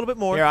moving a little bit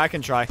more. Here, I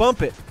can try.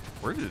 Bump it.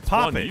 Where did it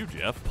Pop spawn it. you,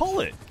 Jeff? Pull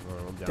it.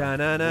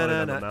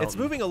 Da-na-na-na-na. It's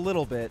moving a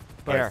little bit.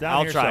 But Here, it's down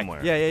I'll here try. somewhere.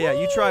 Yeah.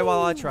 You try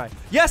while I try.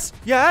 Yes.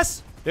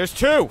 Yes. There's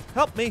two.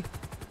 Help me.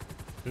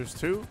 There's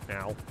two.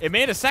 Ow. It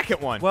made a second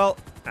one. Well,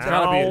 It's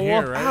gotta be in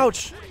here, right?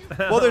 ouch.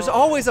 Well, there's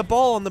always a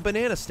ball on the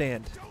banana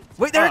stand.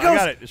 Wait, there Oh, it goes. I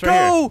got it. It's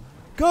right Go.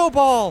 Go,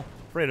 ball.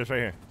 Fredo's right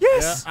here.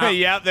 Yes.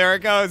 Yep, there it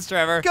goes,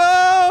 Trevor.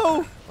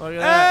 Go. Look at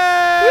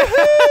that.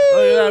 Hey.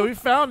 Look at that. We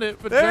found it.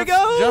 But There we Jeff,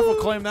 go. Jeff will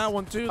claim that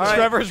one, too. All right.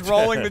 Trevor's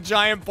rolling the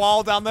giant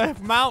ball down the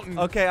mountain.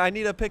 Okay, I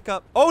need a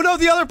pickup. Oh no,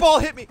 the other ball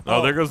hit me.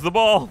 Oh, there goes the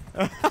ball.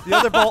 The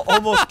other ball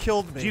almost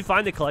killed me. Did you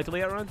find the collectible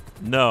yet, Ron?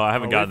 No, I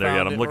haven't Oh, gotten we there yet.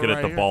 found I'm it. looking We're at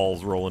the right here.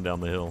 balls rolling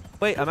down the hill.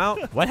 Wait, I'm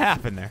out. What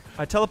happened there?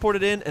 I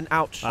teleported in and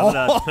ouch. I'm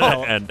gonna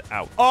tell- And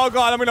out. Oh,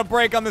 God, I'm going to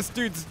break on this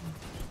dude's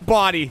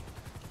body.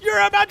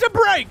 You're about to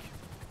break.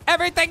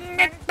 Everything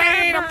is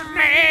made of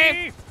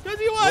me. Where's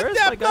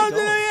my guy going?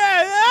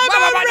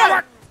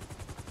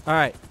 All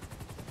right.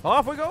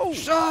 Off we go.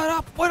 Shut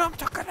up when I'm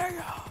talking to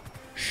you.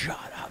 Shut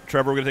up.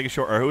 Trevor, we're going to take a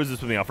short. Or who is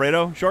this with me?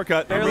 Alfredo?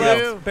 Shortcut. Bear Here we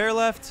go. left. Bear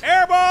left.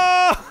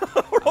 Airborne!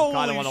 Holy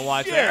God, I want to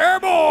watch shit. that.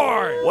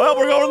 Airborne. Well,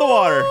 we're going in the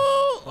water.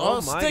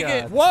 Oh, my Stick God.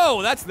 it.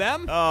 Whoa, that's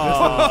them?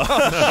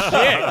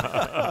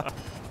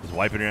 Just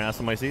wiping your ass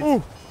on my seats.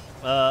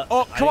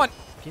 Oh, come on.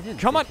 Get in,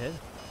 Come on. dickhead.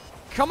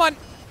 Come on.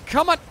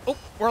 Come on. Oh,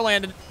 we're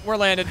landed. We're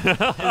landed.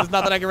 There's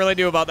nothing I can really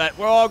do about that.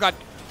 Oh, God.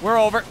 We're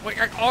over.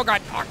 Oh,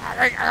 God.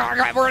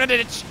 We're in a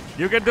ditch.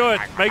 You can do it.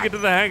 Make it to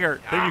the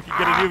hangar. Then you can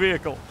get a new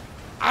vehicle.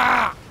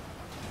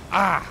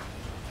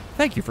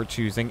 Thank you for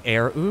choosing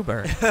Air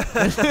Uber.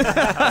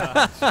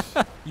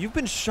 You've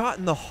been shot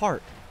in the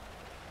heart.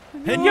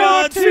 And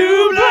you're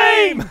to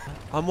blame.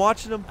 I'm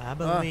watching him. I see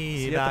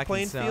believe at the I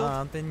playing can field?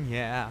 something,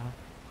 yeah.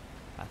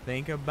 I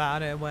think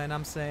about it when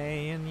I'm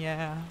saying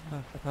yeah.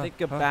 Think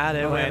about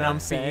it When I'm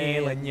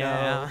feeling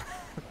yeah.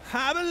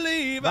 I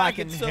believe I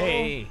can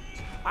hey.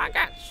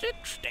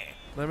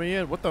 Let me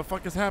in. What the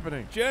fuck is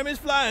happening? Jeremy's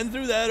flying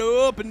through that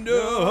open door.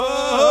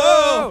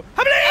 Oh,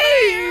 I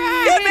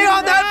believe. get me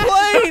on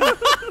that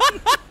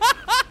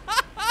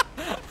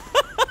plane.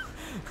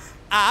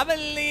 I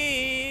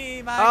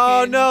believe I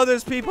Oh can. no,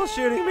 there's people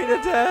shooting me to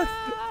death.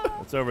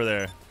 What's over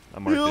there? I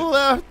marked You it.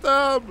 left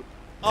them.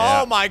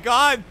 Oh my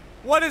God.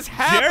 What is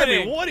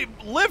happening? Jeremy,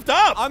 what? Lift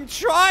up. I'm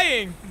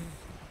trying.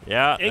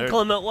 Yeah, they're,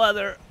 Inclement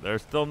weather. they're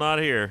still not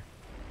here.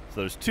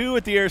 So there's two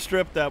at the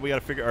airstrip that we got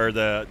to figure, or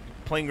the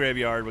plane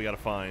graveyard we got to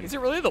find. Is it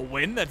really the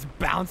wind that's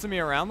bouncing me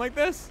around like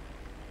this?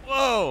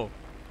 Whoa.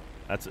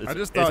 That's I just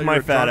it's thought you my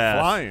were fat done ass.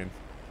 flying.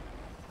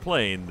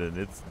 Plane, then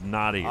it's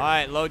not here. All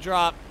right, low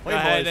drop. Play, Go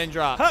ahead boys. and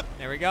drop. Hup.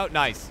 There we go.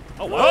 Nice.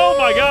 Oh, wow. Oh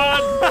my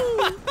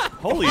God!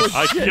 Holy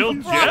I shit!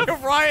 killed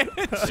Jeff. Ryan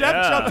and Jeff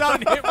jumped out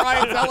and hit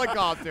Ryan's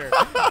helicopter.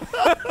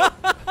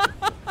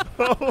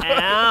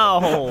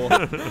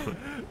 Ow.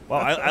 Wow,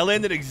 I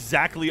landed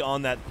exactly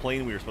on that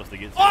plane we were supposed to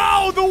get to.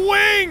 Oh, the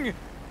wing!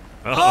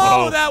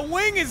 Oh, that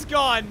wing is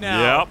gone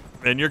now. Yep,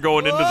 and you're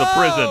going into the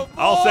prison.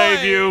 I'll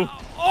save you.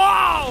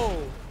 Oh!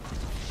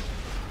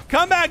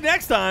 Come back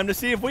next time to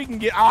see if we can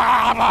get.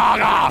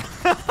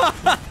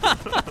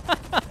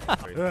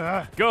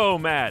 Go,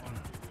 Matt.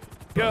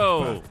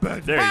 Go. There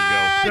you go.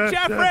 Hey,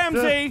 Jeff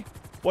Ramsey.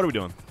 What are we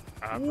doing?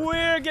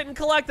 We're getting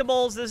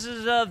collectibles. This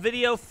is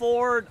video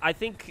 4, I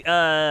think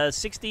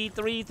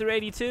 63 through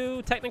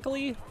 82,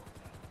 technically.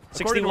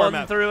 According to our 61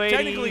 map. through 80.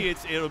 Technically,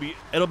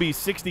 it'll be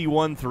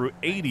 61 through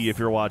 80 if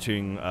you're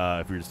watching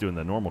if you're just doing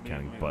the normal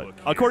counting. But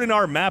according to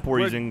our map we're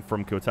using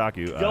from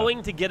Kotaku,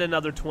 Going to get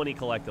another 20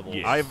 collectibles.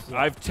 Yes.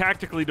 I've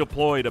tactically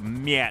deployed a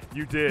Matt.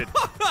 You did.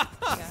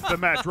 The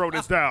Matt drone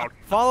is down.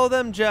 Follow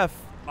them, Jeff.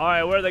 All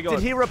right, where are they going?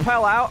 Did he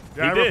rappel out?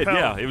 He I did, repelled.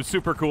 yeah. It was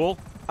super cool.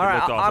 All right, It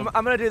looked awesome.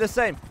 I'm gonna do the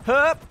same.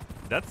 Hup.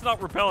 That's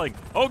not repelling.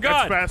 Oh,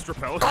 That's God. fast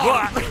repel.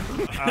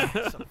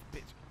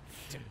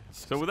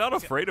 So without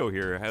Alfredo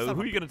here, who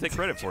are you going to take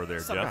credit for there,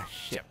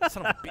 Jeff?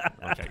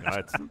 Okay,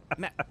 that's,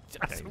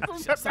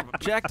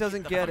 Jack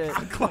doesn't get it.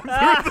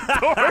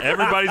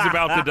 everybody's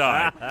about to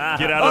die.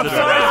 Get out of the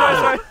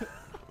Sorry.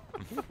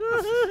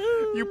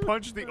 You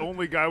punched the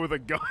only guy with a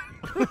gun.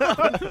 Hey,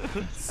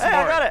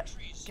 I got it.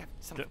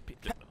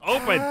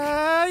 Open.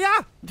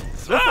 Yeah.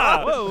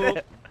 Ah! Whoa.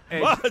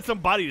 What?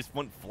 Somebody just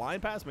went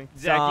flying past me.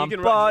 Zach, you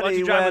can why don't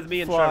you drive with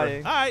me and Trevor?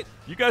 All right.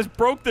 You guys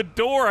broke the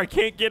door. I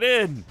can't get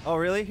in. Oh,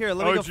 really? Here,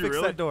 let me go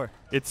fix that door.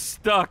 It's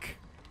stuck.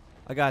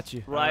 I got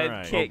you. Ryan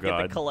Right. can't Oh, get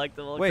the God.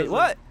 collectible. Wait,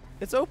 what?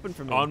 It's open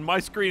for me. On my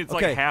screen, it's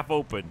Okay. like half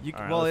open. You,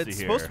 All right, well, let's it's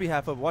see supposed here. to be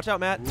half open. Watch out,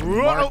 Matt.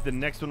 Mark the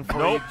next one for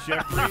Nope. you,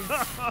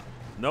 Jeffrey.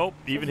 Nope.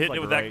 Even hitting like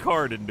it with right that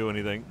car didn't do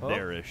anything. Oh.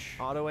 There-ish.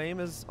 Auto aim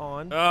is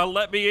on.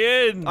 Let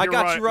me in. I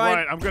got you,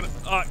 Ryan. I'm gonna.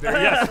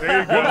 Yes. There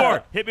you go. One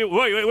more. Hit me.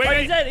 Wait. Oh,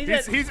 he's dead. He's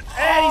dead. He's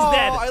And he's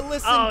dead. I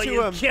listened to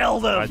you him.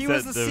 killed him. He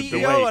was said the the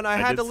CEO, wait. and I I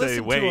had did to say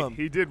listen wait. to him.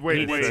 He did wait.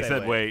 He did I say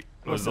said wait.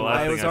 Was the Listen, last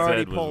I thing was I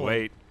already said was polling.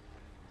 wait.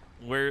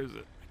 Where is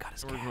it? Got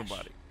Where's my cash.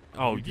 body?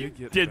 Oh, You you did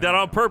get did the that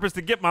on bag. purpose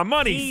to get my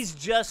money. He's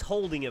just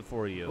holding it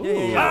for you. Yeah,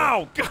 yeah, yeah.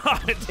 Oh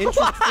God!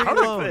 Interest-free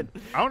loan.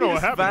 I don't know what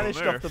Just happened vanished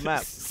on there. off the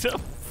map. So-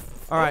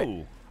 All right.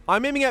 Oh.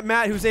 I'm aiming at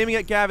Matt, who's aiming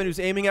at Gavin, who's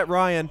aiming at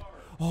Ryan.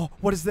 Oh,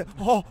 what is that?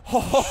 Oh,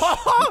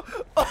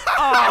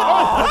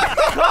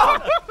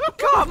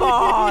 Come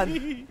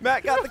on!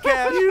 Matt got the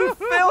cash. You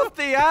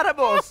filthy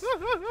animals!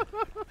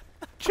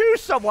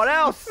 Choose someone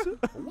else!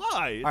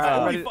 Why? It's All right, I'm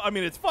only ready I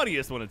mean, it's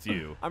funniest when it's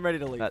you. I'm ready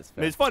to leave. That's I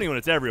fair. mean, it's funny when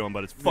it's everyone,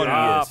 but it's Stop.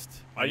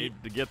 funniest. I need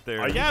to get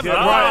there. Yeah, You but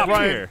Stop.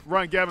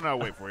 Ryan, Gavin and I'll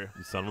wait for you.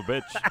 You son of a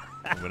bitch!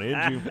 I'm gonna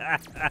end you.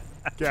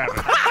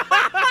 Gavin.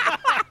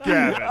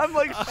 Gavin. I'm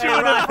like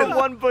shooting it from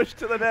one bush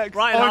to the next.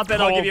 Ryan, hop in.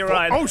 I'll give you a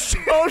ride. Oh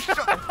shit! Oh, shit!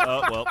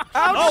 Oh, well.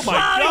 Oh my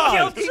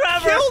God. He killed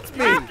Trevor. Killed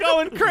me.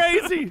 Going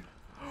crazy.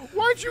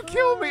 Why'd you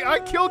kill me? I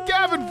killed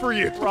Gavin for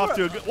you. We're off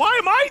to a good. Why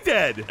am I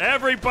dead?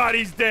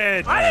 Everybody's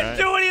dead. I didn't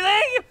do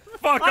anything.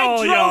 Fuck I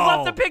all drove y'all.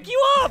 up to pick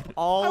you up.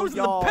 All I was in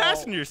the y'all.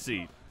 passenger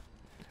seat.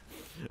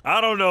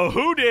 I don't know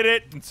who did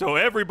it, and so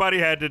everybody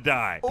had to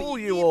die. All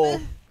you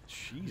all.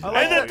 Jesus.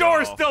 And the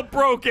door's still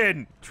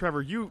broken.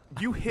 Trevor, you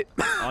hit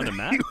On the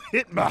map? you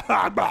hit my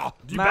eyeball.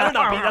 You better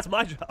not be. That's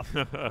my job.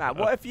 Matt,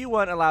 what if you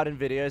weren't allowed in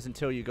videos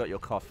until you got your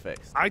cough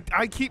fixed?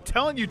 I keep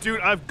telling you,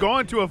 dude. I've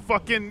gone to a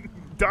fucking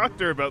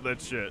doctor about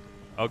that shit.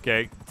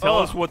 Okay, tell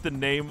us what the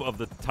name of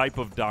the type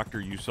of doctor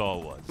you saw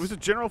was. It was a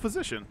general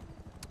physician.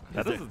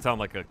 That doesn't sound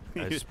like a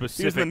specific.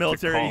 He was in the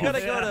military. to You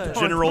gotta go to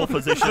General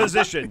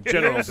physician.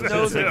 General ears,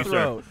 nose, and Yes, sir.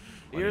 throat.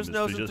 My Ears, name is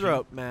nose, and physician.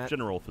 throat, Matt.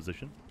 General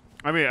physician.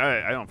 I mean,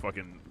 I don't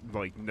fucking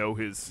like know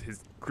his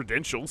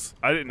credentials.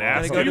 I didn't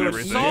ask gotta him go to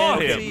everything. saw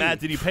CMT. him. Matt,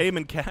 did you pay him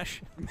in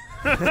cash?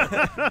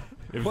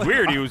 It was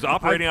weird. He was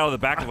operating out of the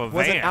back of a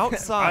Was van. it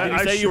outside? Did I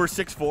you say sh- you were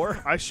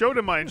 6'4"? I showed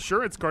him my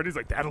insurance card. He's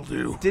like, "That'll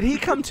do." Did he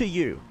come to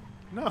you?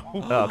 No.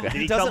 Oh, okay.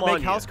 Did he doesn't come make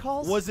on house you?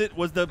 calls? Was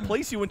the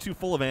place you went to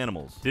full of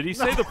animals? Did he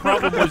say the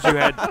problem was you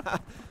had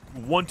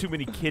one too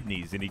many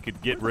kidneys and he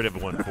could get rid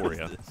of one for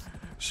you?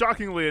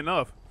 Shockingly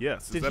enough,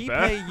 yes. Did Is that he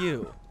bad? pay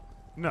you?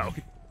 No.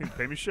 He didn't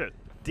pay me shit.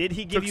 Did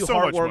he give Took you so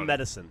much heartworm money.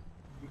 medicine?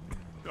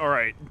 All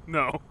right.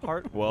 No.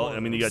 Heart? Well, I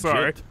mean, you got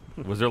Sorry. gypped.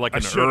 Was there like I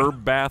an should've.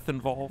 herb bath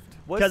involved?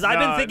 Because I've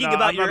been thinking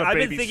about I'm not a I've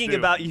been baby thinking stew.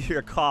 about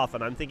your cough,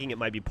 and I'm thinking it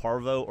might be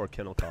parvo or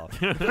kennel cough.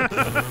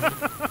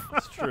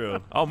 That's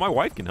true. Oh, my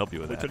wife can help you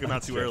with We that. took him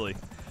out too early.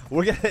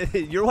 We're gonna,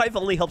 your wife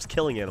only helps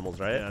killing animals,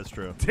 right? Yeah, that's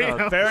true.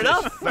 Damn. Fair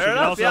enough. Fair can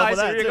enough. also Yeah, help I with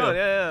see that, where you're too. going.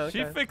 Yeah,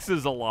 She okay.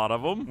 fixes a lot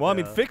of them. Well, I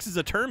mean, fix is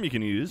a term you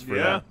can use for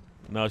Yeah. that.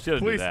 No, she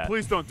doesn't do Please, that.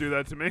 please don't do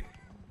that to me.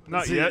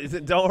 Not See,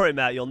 yet. Don't worry,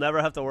 Matt. You'll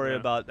never have to worry Yeah.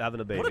 about having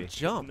a What a baby.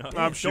 jump. No,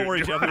 I'm don't worry,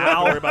 shooting. Jeff. We don't have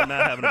to worry about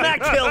Matt having a Matt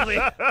baby. killed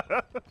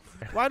me.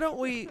 Why don't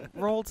we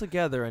roll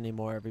together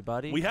anymore,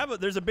 everybody? We have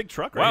there's a big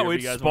truck right Wow, here. it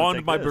if you guys wanna spawned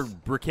take my this.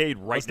 brigade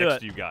right Let's do next it.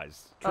 to you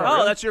guys.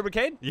 Oh, that's your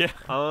brigade? Yeah.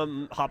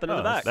 Hopping in the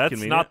Oh, back. That's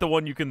convenient. not the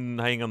one you can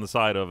hang on the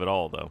side of at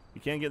all, though.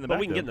 You can't get in the But back.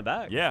 we can though. get in the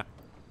back. Yeah.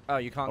 Oh,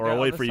 you can't Or go I'll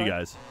on wait this for you side?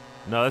 guys.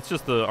 No, that's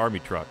just the army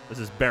truck. This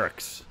is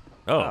barracks.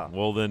 Oh,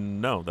 well then,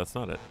 no, that's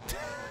not it.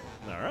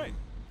 All right.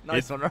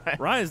 Nice one, right?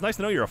 Ryan, it's nice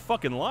to know you're a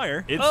fucking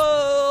liar. It's.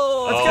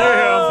 Oh, let's Oh,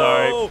 go.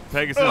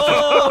 sorry. Pegasus.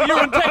 Oh,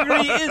 your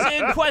integrity is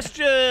in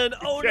question.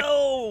 Oh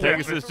no.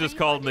 Pegasus just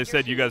called and they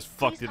said you guys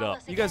fucked it up.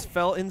 You guys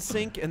fell in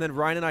sync, and then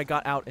Ryan and I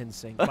got out in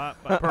sync. Oh,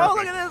 look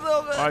at this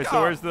little bit. All right,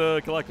 so where's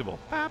the collectible?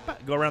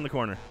 Go around the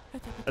corner.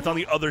 That's on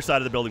the other side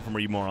of the building from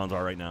where you morons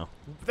are right now.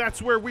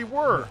 That's where we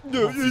were.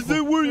 Is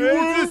that where you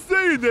Just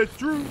saying that's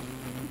true.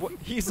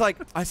 He's like,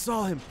 I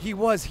saw him. He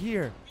was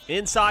here.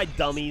 Inside,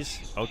 dummies.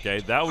 Okay,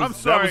 that I'm was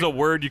sorry. a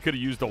word you could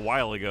have used a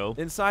while ago.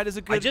 Inside is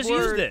a good I just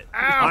word. used it. Ow.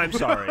 I'm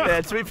sorry.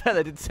 Yeah, to be fair,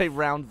 they did say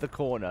round the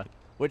corner,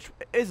 which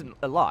isn't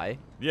a lie.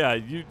 Yeah,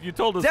 you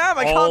told us. Damn,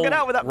 I can't all get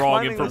out without wrong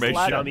climbing this information.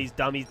 ladder. Dummies,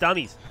 dummies,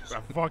 dummies.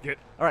 Ah, fuck it.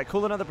 All right,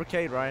 call another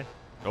brigade, Ryan.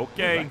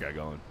 Okay. Where's that guy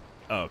going?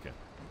 Oh, okay.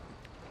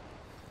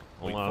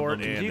 Hold Wait on. for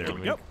Let it, me, and there let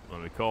we me- go.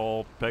 let me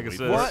call Pegasus.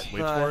 What Wait for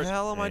the it,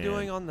 hell am I and-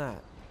 doing on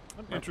that?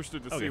 I'm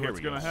interested to Okay, see here what's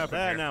we go. going to happen.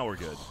 here. Now we're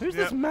good. Who's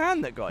Yep. this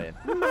man that got in?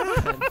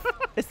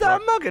 Is that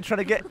a mugger trying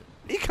to get...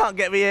 He can't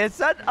get me in,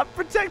 son. I'm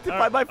protected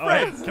by my All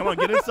right, friends. come on,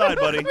 get inside,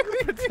 buddy.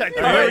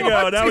 Protected There by we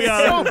go. Now we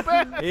got him. So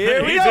bad.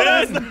 Here we He's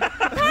go. in.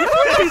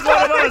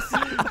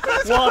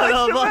 One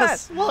of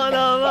us. One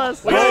of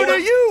us. Who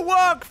do you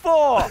work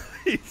for?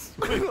 Please.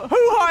 Who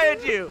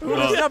hired you? Who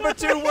does number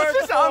 2 work He's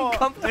just for?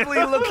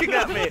 uncomfortably looking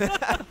at me.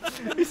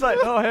 He's like,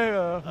 oh, hey.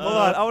 Hold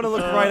on, I want to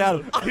look right at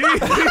him.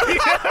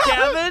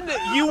 Gavin,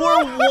 you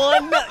were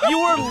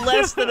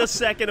less than a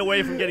second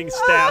away from getting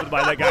stabbed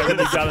by that guy when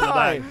you got in the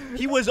back.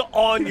 He was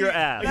on your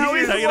ass.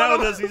 He's just hanging out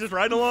with us. He's just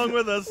riding along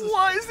with us.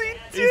 What is he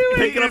He's doing?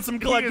 picking up some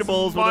collectibles He with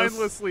is us.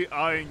 mindlessly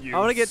eyeing you. I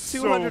want to get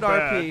so 200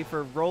 bad. RP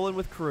for rolling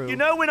with crew. You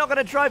know we're not going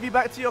to drive you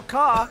back to your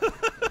car.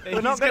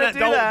 We're not going to do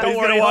that. He's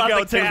worry, gonna he'll walk have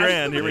out the 10 cash.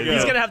 grand. Here we go.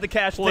 He's gonna have the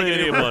cash Plenty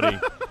ticket. of money.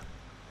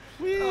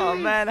 Oh,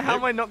 man. How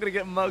am I not going to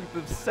get mugged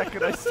the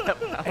second I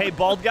step out? Hey,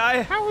 bald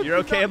guy, you're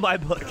okay in my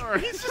book.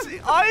 He's just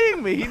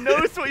eyeing me. He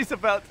knows what he's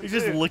about to He's do.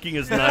 just licking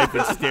his knife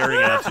and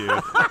staring at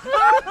you.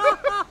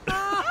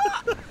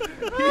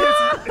 He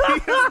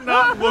has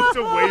not looked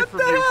away from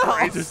you for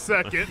a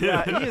second.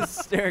 Yeah, he is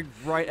staring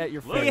right at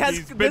your Look, face. has-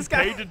 he's been this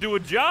guy- paid to do a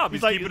job.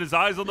 He's like- keeping his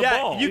eyes on the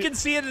Yeah, ball. you can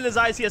see it in his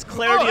eyes. He has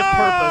clarity of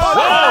purpose.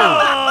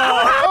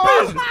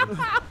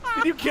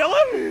 Did you kill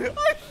him?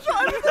 I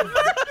shot him in the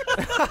back.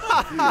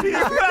 He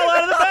fell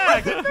out of the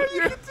back.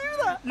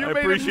 You I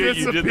made him appreciate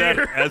you did that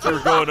disappear. as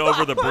we're going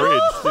over the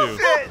bridge, too.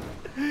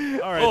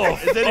 All right,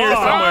 it's in here Oh.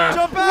 somewhere.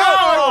 Jump No,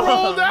 out! I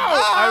rolled out.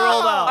 I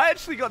rolled out. I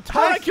actually got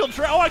How did I touched. kill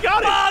Trey? Oh, I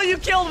got it. Oh, you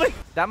killed me.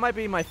 That might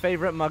be my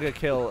favorite mugger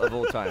kill of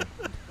all time.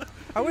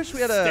 I wish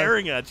we had a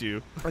Staring at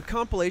you.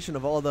 compilation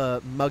of all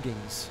the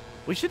muggings.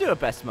 We should do a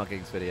best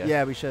muggings video.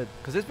 Yeah, we should.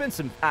 Because there's been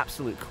some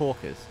absolute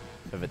corkers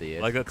over the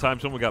years. Like that time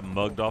someone got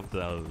mugged off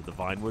the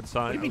Vinewood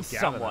sign. What do you mean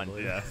someone?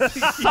 Yeah.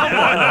 Someone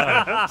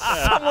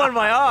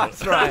my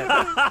ass, right?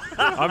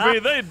 I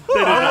mean, they didn't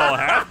all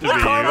have to be I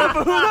can't you.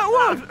 remember who that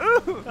was.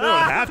 They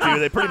don't have to.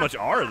 They pretty much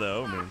are,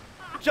 though. I mean,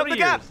 Jump the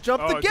gap.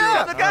 Jump Oh, the dude.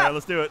 gap! The all gap. right,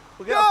 let's do it.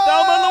 Thelma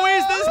and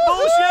Louise, this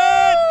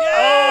bullshit!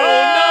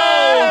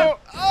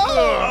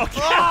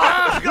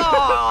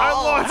 I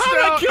launched How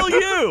did I out. kill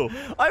you?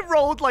 I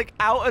rolled like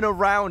out and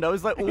around. I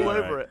was like all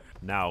over it.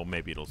 Now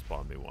maybe it'll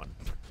spawn me one.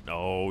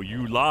 No,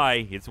 you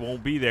lie. It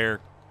won't be there.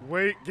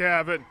 Wait,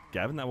 Gavin.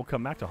 Gavin, that will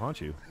come back to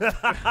haunt you.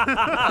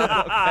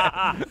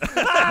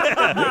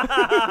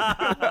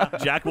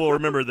 Jack will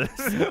remember this.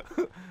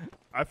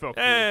 I felt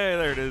cool. Hey,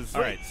 there it is.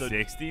 All right, so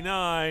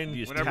 69. you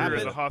just Whenever tap you're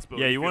it. in the hospital.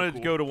 Yeah, you feel wanted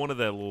cool. to go to one of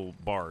the little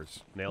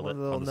bars. Nailed One of it.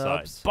 the little on the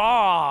nubs. side.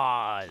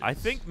 Boss. I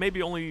think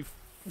maybe only.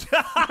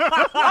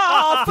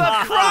 Oh,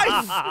 for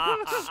Christ!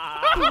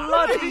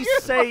 Bloody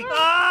sake!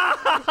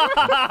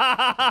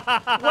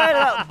 Where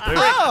the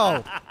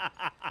Oh!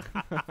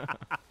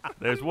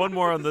 There's one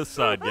more on this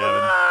side,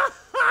 Gavin.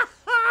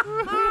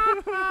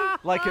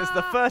 Like it's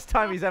the first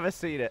time he's ever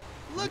seen it.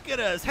 Look at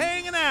us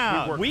hanging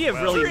out. We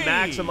have really Tree.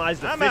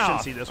 maximized I'm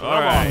efficiency out. this All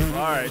one. right.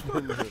 All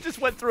right. Just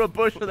went through a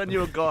bush and then you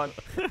were gone.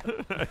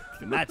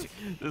 Magic.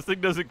 This thing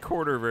doesn't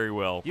quarter very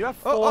well. You have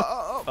four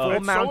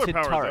It's mounted solar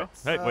powered,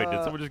 turrets. Hey, wait,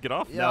 did someone just get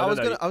off? Yeah, No,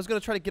 I was gonna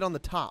try to get on the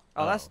top.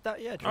 Oh, that's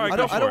that. Yeah. All right, I go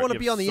don't for it. want to You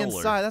be have on the solar.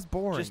 inside. That's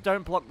boring. Just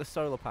don't block the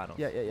solar panels.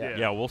 yeah.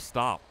 Yeah, we'll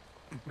stop.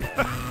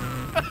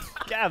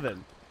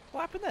 Gavin.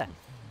 What happened there?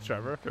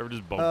 Trevor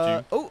just bumped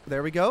you. Oh,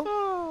 there we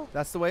go.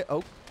 That's the way.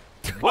 Oh,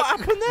 What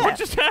happened there? What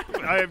just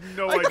happened? I have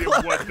no idea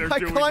what they're I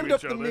doing climbed to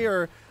up each the other.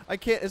 mirror. I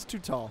can't. It's too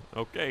tall.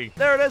 Okay.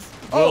 There it is.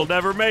 We'll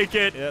never make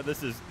it. Yeah,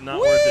 this is not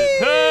worth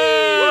it.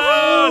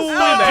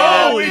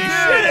 Holy shit!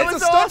 shit! It's a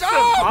stunt.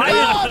 Oh, I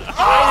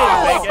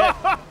didn't make it.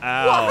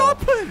 Ow.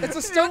 it's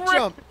a stunt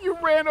jump. You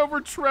ran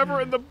over Trevor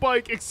and the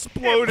bike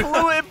exploded.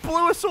 It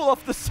blew us all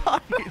off the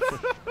side.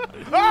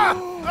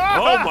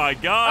 Oh my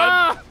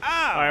god. All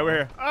right, we're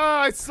here.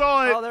 I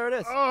saw it. Oh, there it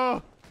is.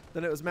 Oh,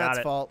 Then it was Matt's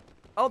it. fault.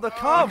 Oh, the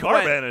car, car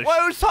went. vanished. Wait,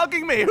 who's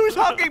hugging me? Who's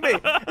hugging me?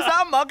 Is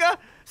that a mugger?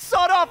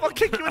 Sod off! I'll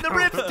kick you in the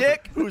ribs,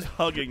 dick. Who's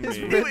hugging me?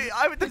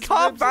 The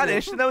car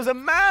vanished and there was a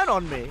man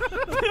on me.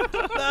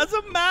 That's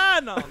a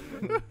man.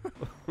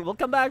 We'll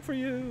come back for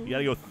you. You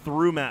gotta go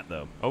through Matt,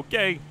 though.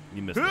 Okay.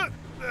 You missed it.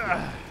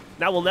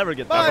 Now we'll never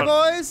get Bye, that.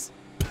 boys.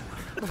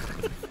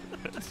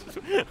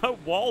 I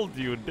walled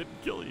you and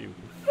didn't kill you.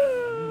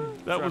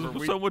 That Trevor,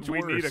 was so much we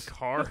worse. need a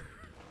car.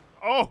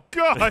 Oh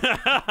God,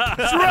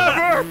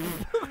 Trevor!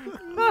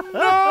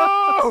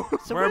 No!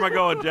 Where am I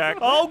going, Jack?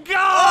 Oh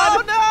God!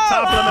 Oh no!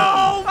 Top of the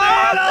mountain.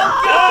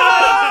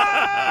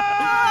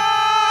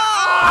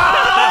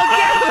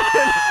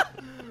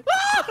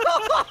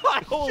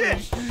 Holy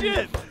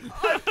shit!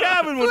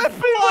 Gavin was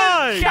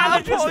flying.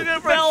 Gavin just Catapulting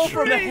over a fell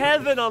from tree.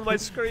 heaven on my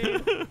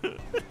screen.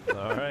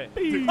 All right.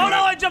 Oh no!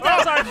 I jumped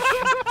outside.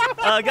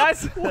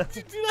 Guys, What'd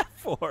you do that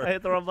for? I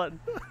hit the wrong button.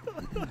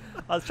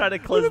 I was trying to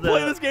We've close been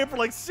playing this the. game for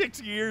like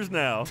 6 years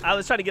now. I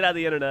was trying to get out of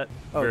the internet.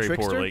 Oh, Very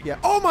trickster. poorly. Yeah.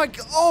 Oh my.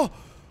 Oh,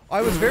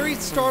 I was very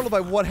startled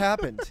by what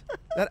happened.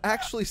 That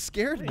actually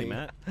scared Hey, me.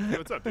 Matt. Hey,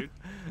 what's up, dude?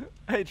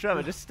 Hey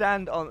Trevor, just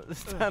stand on.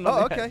 Stand Oh, on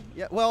the okay. edge.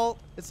 Yeah. Well,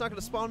 it's not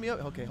gonna spawn me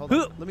up. Okay, hold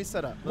Who- on. Let me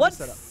set up. Let me What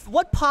set up.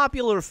 what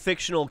popular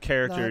fictional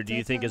character La do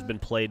you da think has da. been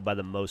played by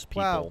the most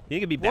people? Wow. You think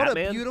it'd be What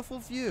Batman? a beautiful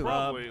view.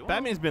 Probably. Well,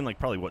 Batman's been like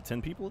probably what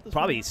 10 people at this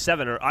Probably point?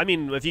 7 or I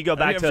mean, if you go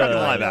back I'm to talking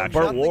live action.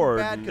 Burt Nothing Ward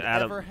bad and could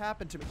Adam. ever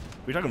happen to me.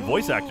 We're talking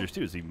voice actors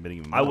too. Is he been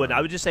even I would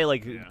more? just say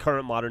like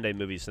current modern day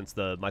movies since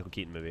the Michael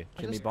Keaton movie.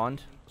 Jimmy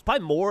Bond. It's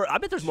probably more. I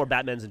bet there's more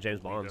Batmans than James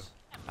Bonds.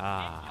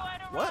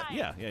 What?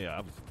 Yeah.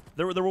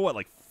 There were what,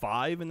 like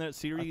 5 in that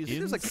series?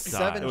 There's like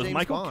Inside. 7 It was James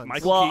Michael Bonds.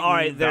 Keaton, all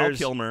right, Val there's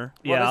Kilmer,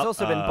 Well, there's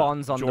also been uh,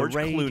 Bonds on George the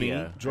radio.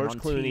 Clooney. and George on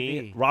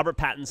Clooney, TV. Robert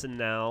Pattinson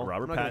now.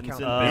 Robert I'm not gonna Pattinson. count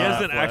Ben that. He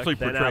hasn't Affleck. actually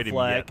Ben portrayed him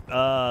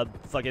Affleck.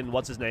 yet. Fucking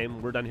what's his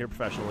name? We're done here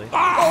professionally.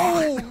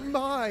 Oh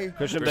my!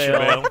 Christian Christian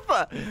Bale.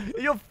 Bale.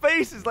 Your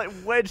face is like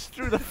wedged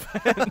through the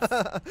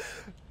fence.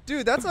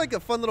 Dude, that's like a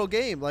fun little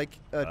game. Like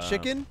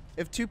chicken.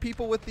 If 2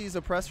 people with these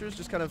oppressors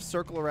just kind of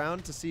circle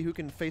around to see who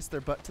can face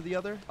their butt to the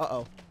other.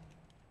 Uh-oh.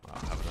 I'll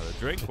have another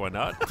drink. Why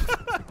not?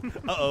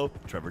 Uh-oh.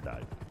 Trevor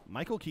died.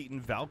 Michael Keaton,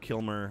 Val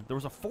Kilmer. There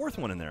was a 4th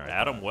one in there. I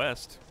Adam thought.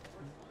 West.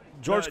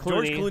 George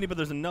Clooney. but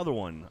there's another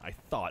one, I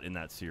thought, in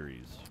that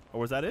series. Or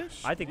was that it?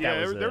 I think Yeah,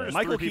 that was there were it. just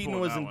Michael 3 people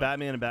Keaton was that in one.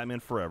 Batman and Batman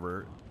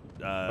Forever.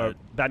 Or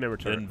Batman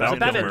Returns. Then Val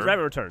Batman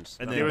Kilmer. Returns.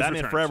 And It then was Batman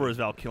Returns. Forever was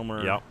Val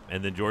Kilmer. Yep.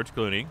 And then George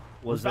Clooney.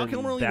 Was Val in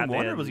Kilmer only in 1 or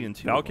Batman- was he in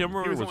 2? Val of them?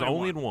 Kilmer He was was only in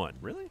only in 1.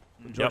 Really?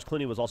 George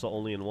Clooney was also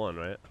only in 1,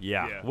 right?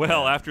 Yeah. Yeah.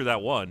 Well, after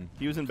that one,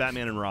 He was in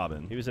Batman and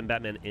Robin. He was in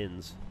Batman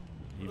Ends.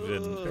 he was in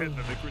And then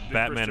Batman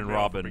Christian and Bale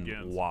Robin.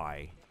 begins.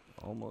 Why?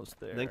 Almost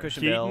there. Then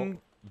Christian Bale.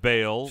 Keaton,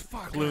 Bale,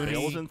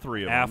 Bale was in Clooney,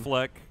 3 of them.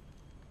 Affleck,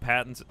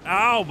 Pattinson.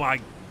 Oh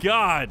my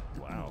God!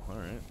 Wow. All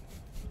right.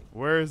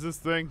 Where is this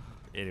thing?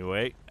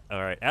 Anyway,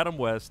 all right. Adam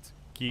West,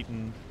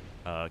 Keaton,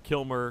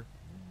 Kilmer,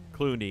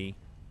 Clooney,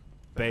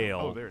 Bale.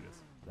 Oh, there it is.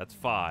 That's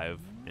 5,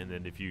 and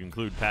then if you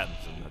include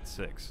Pattinson, that's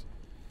 6.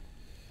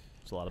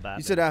 It's a lot of Batman.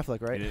 You said Affleck,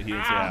 He right? didn't say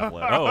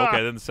Affleck. Oh,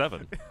 okay, then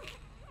 7.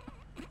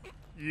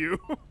 You.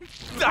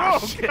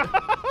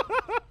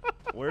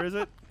 Where is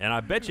it? And I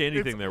bet you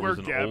anything It's there where was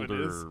an Gavin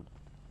older. is.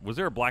 Was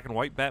there a black and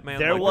white Batman?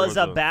 There like was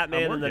a a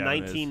Batman in the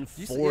Gavin is.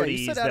 1940s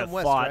You said that Adam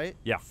West, fought right?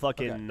 Yeah.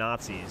 fucking Okay.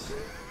 Nazis.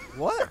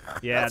 What?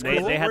 Yeah, That's and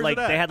cool. they had Where's like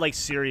it at? they had like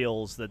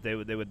cereals that they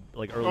would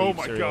like early Oh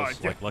my cereals,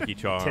 God. like Lucky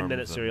Charms. 10-minute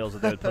and- cereals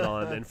that they would put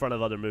on in front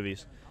of other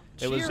movies.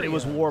 It was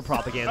Cheerios. war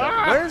propaganda.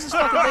 Where's this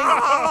fucking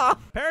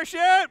thing?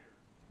 Parachute!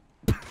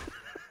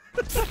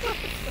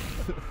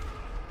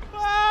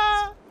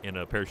 in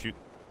a parachute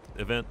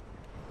event.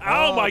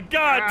 Oh my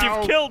God! Ow.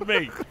 You've killed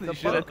me!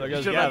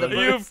 Gavin.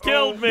 You've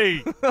killed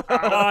me!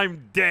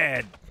 I'm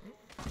dead.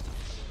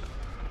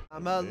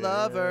 I'm a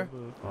lover.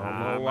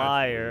 I'm a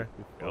liar.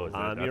 Oh, is it?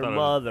 I'm I your thought it was-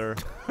 mother.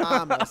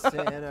 I'm a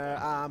sinner.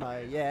 I'm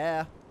a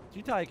yeah. Did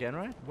you die again,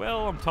 right?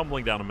 Well, I'm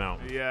tumbling down a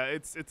mountain. Yeah,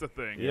 it's a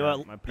thing. You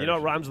know my what? You know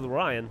what parachute. rhymes with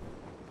Ryan?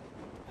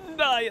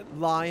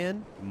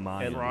 Lion.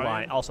 Mine. And Ryan.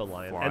 lion. Also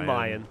lion. And Flying.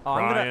 lion. Oh,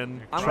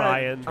 Brian. I'm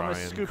Trying. gonna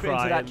Trying. scoop Crying.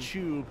 into that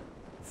tube.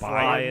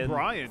 Brian.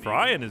 Brian.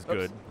 Fryan is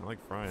good. I like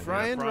Fryan.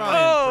 Brian Brian. Ryan.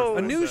 Oh,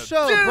 a new that's-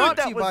 show Dude, brought to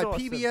that you was by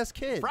awesome. PBS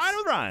Kids. Ryan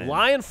with Ryan.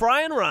 Lion,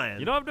 Fry, and Ryan.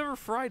 You know, I've never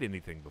fried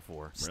anything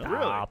before.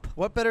 Stop.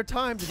 What better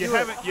time to You do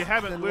haven't- it you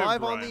haven't than lived,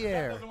 live on Ryan. the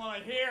air?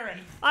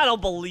 I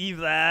don't believe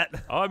that.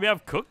 Oh, I mean,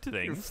 I've cooked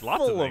things, lots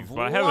Full of things, of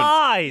but I haven't.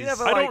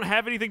 lies. I don't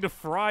have anything to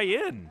fry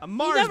in. A You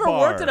Mars never bar.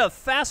 worked at a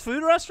fast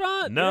food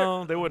restaurant?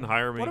 No, they wouldn't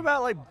hire me. What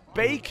about like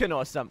bacon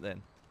or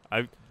something?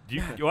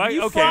 You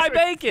You okay. fry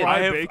bacon. I Fry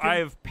have bacon? I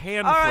have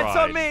pan All fried. right,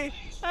 so me.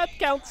 That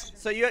counts.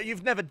 So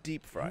you've never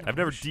deep fried. I've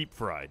never deep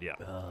fried. Yeah.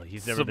 Oh,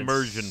 he's never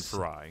Submersion been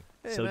fry.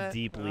 so Matt.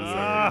 deeply.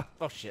 Ah.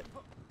 Oh shit.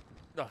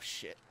 Oh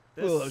shit.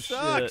 This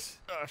sucks.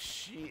 Oh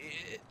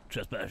shit.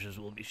 Trespassers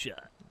will be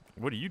shot.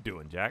 What are you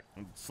doing, Jack?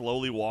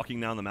 Slowly walking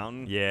down the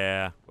mountain.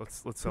 Yeah.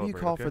 Let's What do celebrate.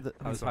 you call okay? for the?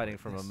 I was hiding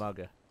from a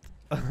mugger.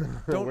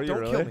 Don't Were you don't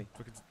really? kill me.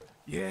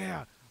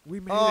 Yeah, we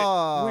made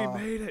Oh. it. We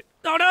made it.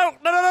 No, no,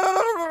 no, no, no, no,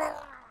 no, no.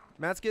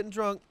 Matt's getting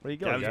drunk. Where you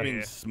going? Gavin's Gavin?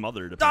 being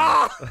smothered.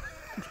 Ah!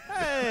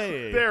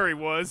 Hey. There he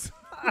was.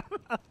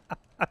 All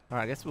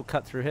right, I guess we'll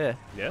cut through here.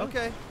 Yeah.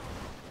 Okay,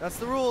 that's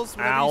the rules.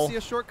 Whenever Ow. you see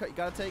a shortcut, you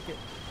gotta take it.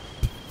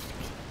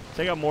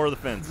 Take out more of the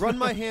fence. Run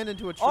my hand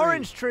into a tree.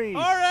 Orange trees.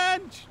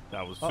 Orange.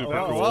 That was super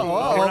Uh-oh, cool.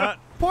 uh-oh, We're uh-oh. not-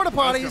 Porta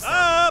potties.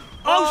 Up.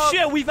 Oh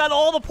shit! We've had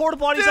all the porta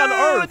potties on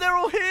Dude, Earth. they're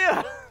all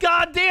here.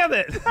 God damn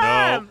it!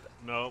 No,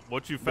 no.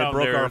 What you found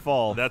broke there? our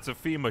fall. That's a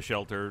FEMA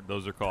shelter.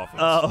 Those are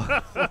coffins.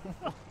 Oh.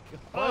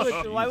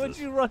 Why would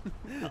you run?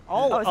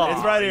 All Oh, oh,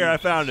 It's right here. I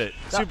found it.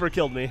 Super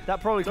killed me.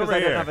 That probably because over I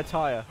don't here. have a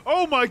tire.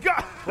 Oh my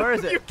God! Where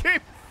is it? You came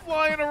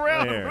flying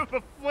around Right here. with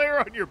a flare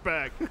on your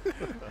back.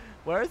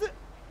 Where is it?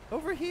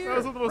 Over here. That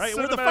was one of the most Right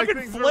where the cinematic fucking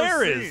things I've flare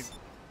ever is. seen.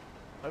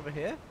 Over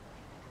here?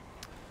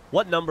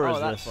 What number Oh, is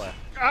that's this? where.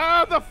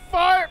 Ah, the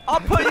fire! I'll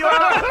put you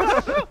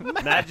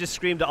out. Matt just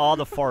screamed all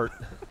the fart.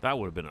 That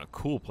would have been a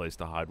cool place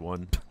to hide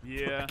one.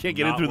 Yeah. Can't get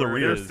in Not through the where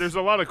it rear. is. There's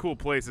a lot of cool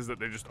places that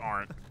they just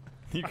aren't.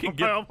 You can I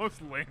get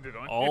almost landed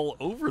on you. all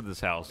over this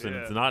house, and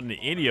Yeah. it's not in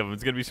any of them.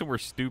 It's gonna be somewhere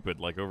stupid,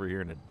 like over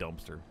here in a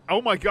dumpster.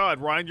 Oh my God,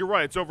 Ryan, you're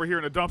right. It's over here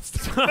in a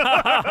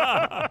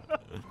dumpster.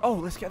 Oh,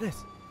 let's get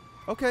this.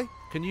 Okay,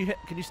 Can you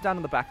stand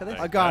on the back of this?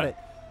 I got it.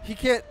 He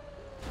can't.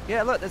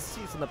 Yeah, look, there's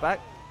seats in the back.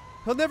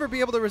 He'll never be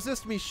able to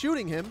resist me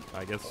shooting him.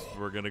 I guess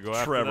we're gonna go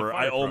after Trevor, that I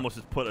fire truck. almost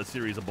just put a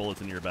series of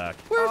bullets in your back.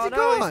 Where's oh, he no,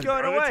 gone? he's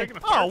going Are they away. taking a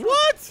fire Oh, truck?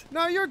 what?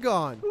 Now you're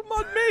gone. Who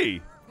mugged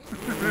me?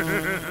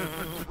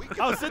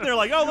 I was sitting there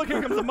like, oh, look,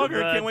 here comes the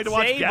mugger. Can't wait to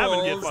watch Gavin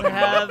get tables fucking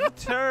mugged. have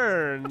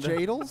turned.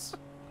 Jadles?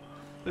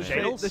 The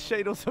Shadles? the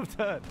shadles have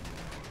turned.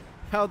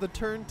 How the The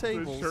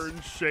turntables.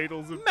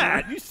 turntables of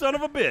Matt, you son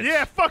of a bitch.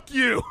 Yeah, fuck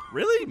you.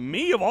 Really?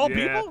 Me of all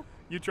Yeah. people?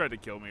 You tried to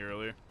kill me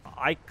earlier.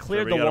 I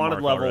cleared we the got a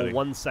wanted mark level already.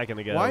 1 second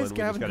ago. Why and is we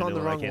just Gavin gotta gone do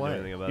the it. I wrong can't do way?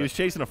 anything about He it. was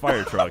chasing a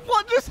fire truck.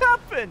 What just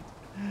happened?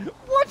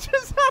 What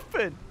just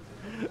happened?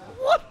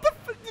 What the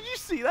did you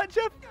see that,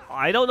 Jeff?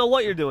 I don't know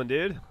what you're doing,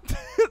 dude.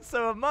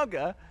 So a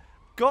mugger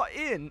got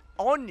in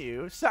on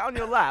you, sat on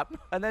your lap,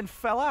 and then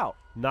fell out.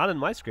 Not in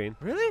my screen.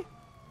 Really?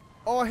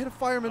 Oh, I hit a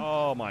fireman.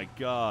 Oh my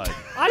god.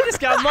 I just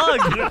got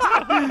mugged.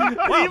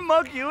 Did he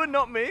mug you and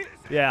not me?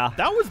 Yeah.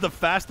 That was the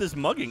fastest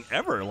mugging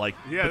ever, like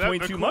Yeah,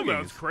 between the two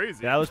cooldown's muggings.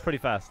 crazy. Yeah, that was pretty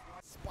fast.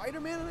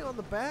 Spider-Man on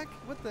the back?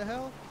 What the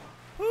hell?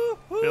 I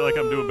feel like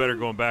I'm doing better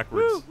going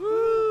backwards.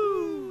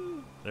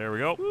 There we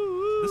go.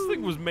 This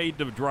thing was made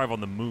to drive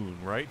on the moon,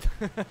 right?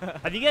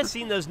 Have you guys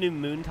seen those new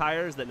moon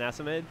tires that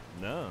NASA made?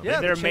 No.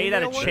 Yeah, They're the made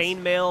out of chainmail ones?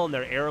 chainmail and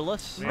they're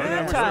airless. Yeah, Moon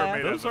they were tire. made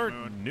out of Those the aren't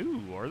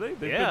moon. new, are they?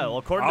 They've Yeah, been well,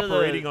 according to the-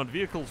 operating on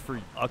vehicles for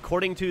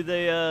According to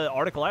the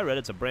article I read,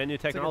 it's a brand new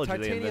It's like a technology they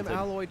titanium invented.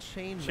 alloy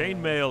chainmail.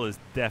 chainmail is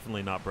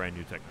definitely not brand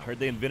new technology. Heard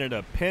they invented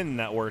a pin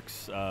that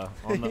works on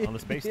the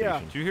space Yeah.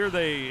 station. Did you hear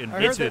they I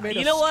heard invented they made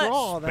You a know what?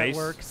 straw that Space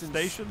works in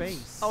stations?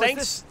 space. Oh,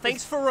 is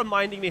Thanks for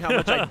reminding me how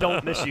much I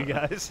don't miss you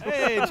guys.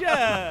 Hey,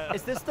 Jeff!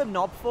 Is this the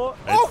knob fort?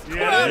 Oh,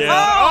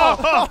 Yeah.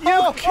 crap!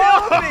 Yeah. You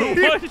killed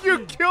me!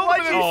 You killed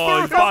Why'd me. you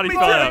Oh, his throw body me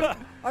fell down? out.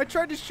 I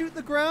tried to shoot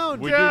the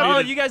ground. We Yeah. do Oh,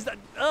 need you guys.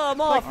 Oh, I'm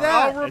Like off.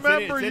 that. I'll It's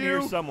remember in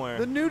here you. somewhere.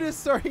 The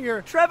nudists are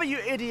here. Trevor, you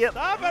idiot.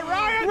 Stop it,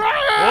 Ryan!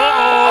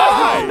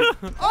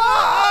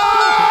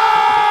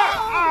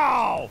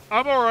 Ow!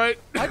 I'm all right.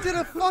 I did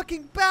a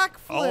fucking A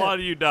backflip. lot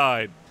of you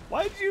died.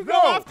 Why did you go No.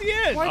 off the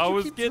edge? Why'd I you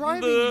was keep getting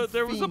driving, the. you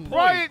There was a fiend? point.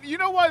 Ryan, you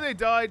know why they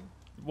died?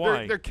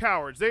 Why? They're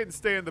cowards. They didn't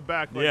stay in the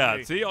back like Yeah.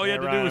 me. See, all you had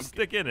to do Ryan, was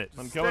stick in it.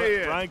 I'm Stay coming.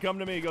 in. Ryan, come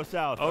to me. Go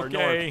south or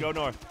Okay. north.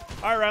 Go north.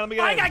 All right, Ryan, let me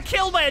get I in. got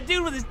killed by a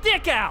dude with his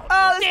dick out.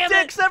 Oh, there's Damn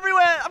dicks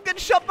everywhere. I'm getting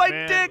shot by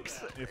Man,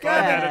 dicks. If I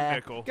had Yeah. a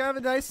nickel.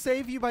 Gavin, did I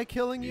save you by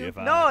killing you? If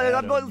I No, had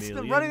I'm $1 not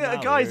million running at a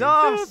guy's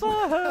ass.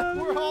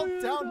 We're all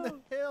down the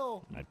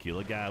hill. I'd kill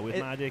a guy with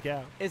It- my dick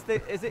out. Is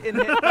it in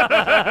here?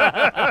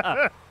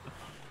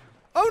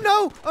 Oh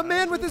no! A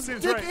man with his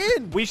Seems dick right.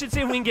 in. We should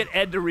see if we can get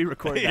Ed to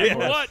re-record that Yeah.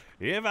 for us. What?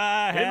 If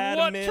I had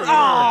what $1 million.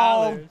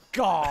 Oh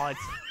God!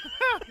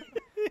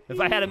 If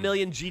I had $1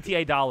 million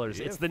GTA dollars,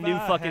 it's the new If I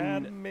had fucking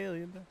 $1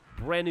 million.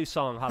 brand new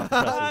song, Hot Off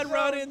the Presses. I'd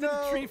run into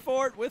no. the tree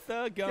fort with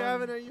a gun.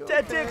 Gavin, are you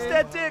Dead okay? dicks,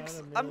 dead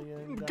dicks.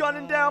 I'm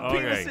gunning down Okay.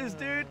 penises,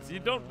 dude. You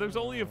don't. There's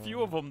only a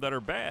few of them that are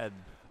bad.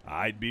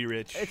 I'd be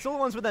rich. It's all the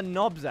ones with their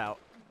knobs out.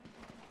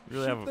 You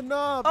really Shoot have the a,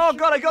 knob. Oh shoot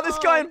God, I the got this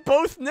guy knob. in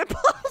both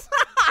nipples.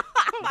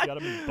 You got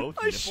him in both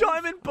I nipples? shot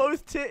him in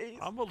both titties.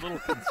 I'm a little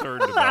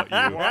concerned about you.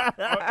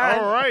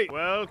 All right.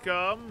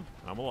 Welcome.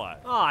 I'm alive.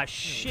 Aw,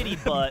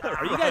 shitty butt.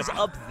 Are you guys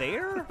up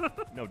there?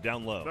 No,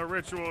 down low. The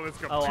ritual is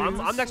complete. Oh,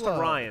 I'm next to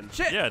slow. Ryan.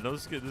 Shit. Yeah, no,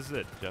 this is good. This is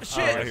it. Jeff.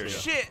 Shit. right here,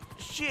 Shit.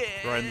 Shit.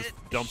 Ryan, this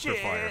dumpster shit.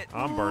 fire.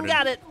 I'm burning.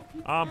 Got it.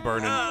 I'm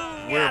burning.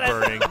 got We're it.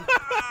 burning.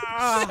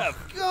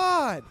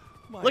 God.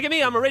 Look at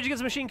me. I'm a Rage Against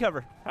the Machine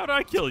cover. How did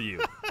I kill you?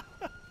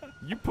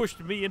 You pushed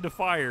me into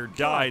fire,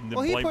 died, and then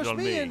Well, he blamed it pushed on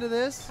me into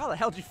this. How the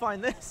hell did you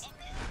find this?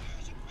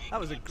 That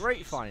was a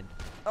great find.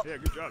 Yeah,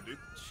 good job, dude.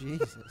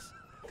 Jesus.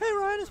 Hey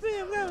Ryan, it's me.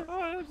 I'm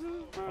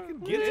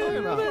going. Get talking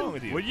in. about? What's wrong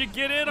with you? Will you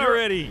get in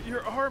already?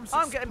 Your arms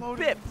I'm getting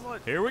exploded bipped.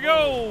 blood. Here we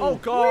go. Oh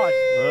God.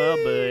 Oh,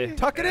 boy.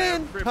 Tuck it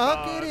in.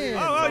 Tuck it Everybody. in.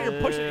 Oh,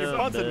 you're pushing. You're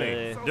punching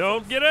me.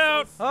 Don't get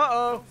out.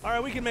 Uh-oh. All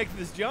right, we can make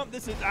this jump.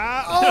 This is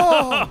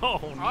Oh.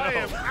 Oh, no. I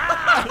am.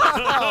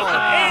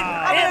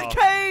 I'm in a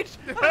cage.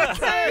 I'm in a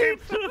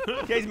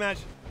cage. cage match.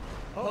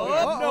 Oh,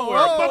 nowhere.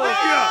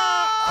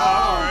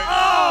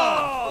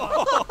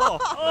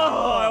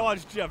 Oh, I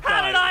watched Jeff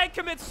How did die. I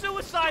commit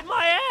suicide?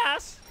 My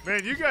ass.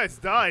 Man, you guys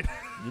died.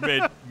 You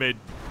made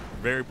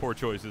very poor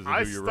choices in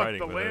I who you're stuck riding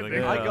the with. I think.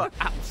 landing. I got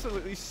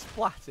absolutely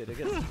splattered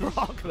against the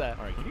rock there.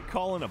 All right, can you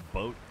call in a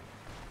boat?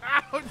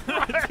 Ouch!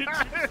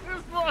 I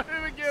just wanted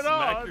to get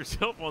Smack on.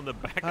 yourself on the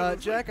back of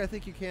the Jack, I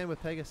think you can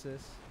with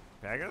Pegasus.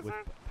 Pegasus? With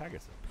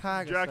Pegasus.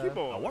 Pegasus. Jackie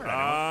Bull. Oh, where?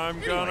 I'm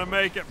gonna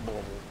make it.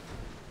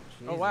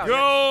 Oh wow.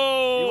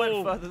 Go! You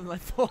went further than I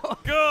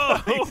thought. Go!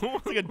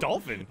 It's like a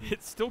dolphin.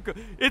 It's still go.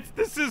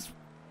 This is.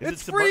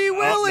 It's it Free Oh,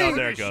 Willy. no,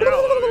 there it goes.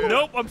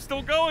 Nope, I'm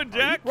still going,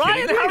 Jack.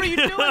 Ryan, how are you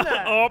doing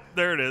that? Oh,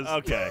 there it is.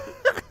 Okay.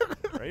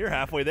 Right, you're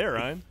halfway there,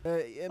 Ryan.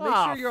 Make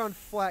Ah, sure you're on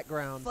flat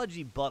ground.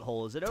 Fudgy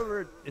butthole. Is it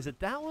over? Is it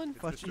that one?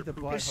 Fudgy the There's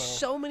butthole.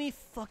 so many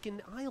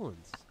fucking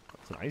islands.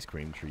 It's an ice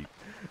cream treat.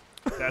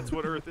 That's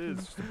what Earth is.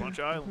 Just a bunch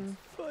of islands.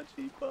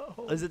 Fudgy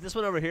butthole. Is it this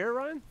one over here,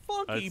 Ryan?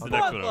 Funky It's the butt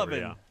next one over,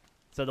 loving. yeah.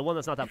 So the one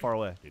that's not that far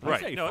away. Did I Right,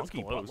 say no, it's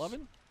funky close. butt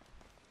loving?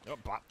 Oh,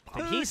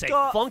 Did he Who's say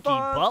got funky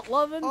funk? butt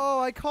loving?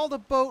 Oh, I called a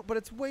boat, but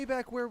it's way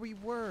back where we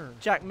were.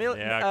 Jack,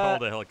 Yeah, I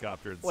called a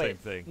helicopter. The wait, same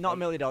thing. not $1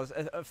 million.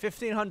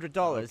 $1,500.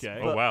 Okay.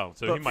 Oh wow!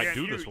 So he But- might yeah,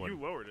 do you, this one. You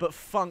lowered it. But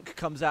funk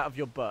comes out of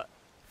your butt.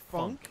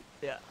 Funk?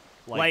 Yeah.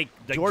 Like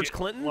George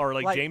Clinton? Or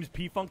like, Like- James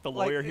P. Funk, the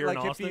lawyer here like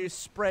in Austin? if you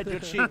spread your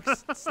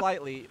cheeks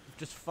slightly,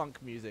 just funk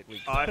music.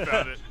 I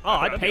found it. Oh,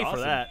 I'd That'd pay be for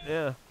awesome. that.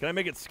 Yeah. Can I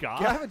make it ska?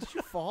 Gavin, did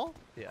you fall?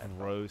 Yeah.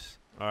 Gross.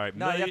 All right.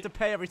 No, you have to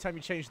pay every time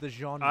you change the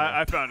genre.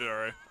 I found it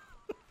already.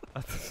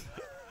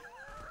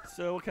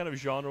 So what kind of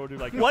genre would you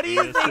like? What do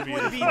you this to think be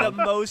would this be fun?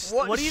 the most?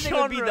 What do you think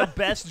would be genre? the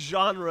best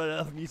genre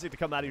of music to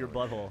come out of your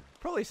butthole?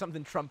 Probably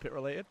something trumpet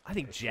related. I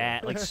think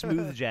jazz, like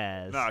smooth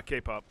jazz. Nah,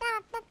 K-pop.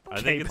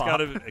 I think it's got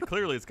to.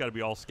 Clearly, it's got to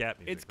be all scat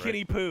music. It's right?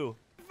 Kitty Poo.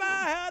 If I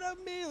had a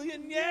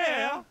million,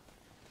 yeah.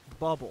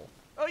 Bubble.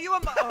 Oh, you were.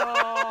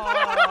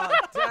 Oh,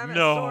 damn it!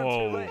 No. Saw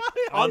him too late.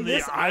 On the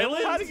this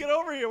island? How'd he get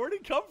over here? Where'd he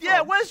come from?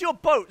 Yeah, where's your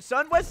boat,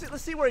 son?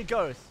 Let's see where he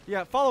goes.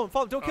 Yeah, follow him.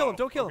 Follow him. Don't kill him.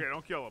 Don't kill Okay, him.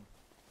 don't kill him.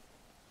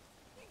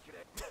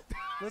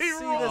 Let's He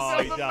see rolls this.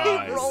 Oh, he off the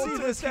died. boat. Let's see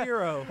this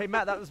hero. Hey,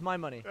 Matt, that was my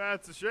money.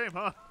 That's a shame,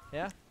 huh?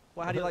 Yeah.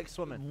 Well, how do you like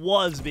swimming?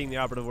 Was being the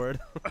operative word.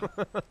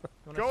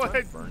 Go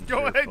ahead.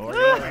 Go ahead.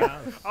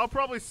 Furniture. I'll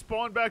probably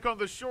spawn back on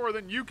the shore,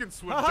 then you can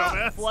swim,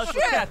 dumbass. Flush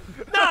with cat.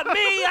 Not me.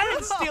 I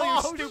didn't steal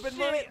your stupid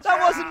money. That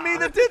wasn't me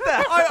that did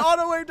that. I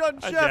auto-aimed on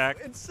Hi, Jeff Jack.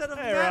 instead of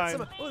Hey, Matt.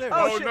 Ryan. Oh, there. Oh,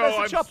 Oh, shit, no, there's a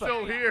I'm chopper.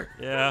 still here.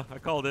 Yeah, I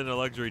called in a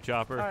luxury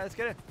chopper. All right, let's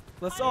get in.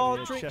 Let's all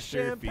Yeah, drink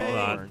Chester feet champagne.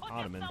 Hold are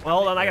Ottoman. Well,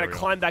 hold on. I There gotta we go.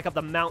 climb back up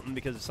the mountain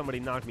because somebody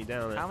knocked me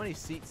down. How many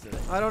seats are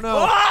there? I don't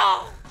know.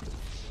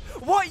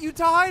 What? You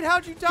died?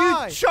 How'd you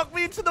die? You chucked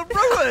me into the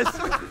rowers.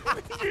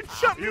 You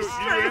chucked me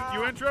straight.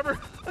 You in, Trevor?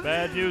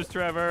 Bad news,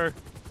 Trevor.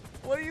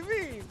 What do you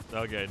mean?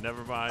 Okay,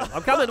 never mind.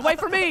 I'm coming. Wait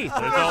for me.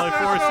 There's only 4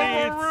 There's no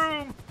seats. more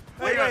room.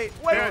 Wait, wait.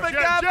 Yeah, for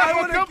Jeff,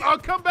 Gavin. Jeff, I'll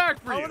come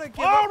back for I you. want to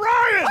give Oh, up.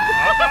 Ryan!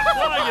 I'm not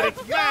flying it.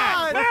 It's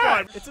God.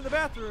 Matt. It's in the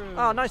bathroom.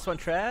 Oh, nice one,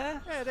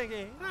 Trev. Yeah, thank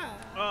you.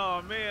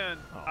 Oh, man.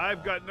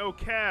 I've got no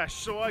cash,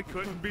 so I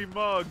couldn't be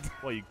mugged.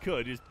 Well, you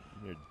could. You're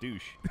a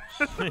douche.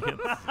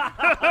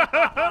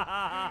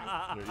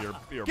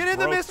 you're Get in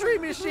the broke. mystery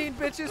machine,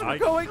 bitches. We're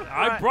going.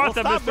 I brought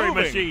the well, stop mystery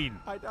moving. machine.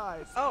 I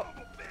died. Oh,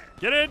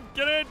 Get in,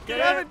 get in, get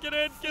in, Gavin get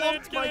in, get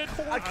in, get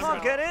in. I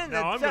can't get in.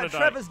 No, I'm gonna die.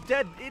 Trevor's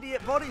dead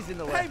idiot body's in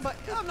the way. Hey,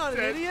 I'm not an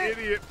That idiot.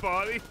 idiot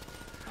body.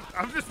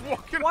 I'm just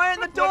walking. Why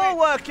ain't the door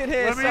working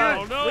here, let me son?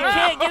 in. Oh no! You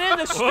can't get in the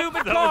Whoops, stupid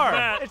that was car.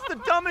 Matt. It's the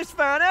dumbest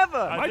van ever.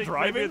 I think maybe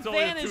driving? it's only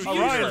Van a is 2-seater.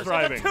 Ryan's useless. It's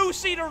driving. a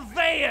 2-seater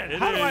van. It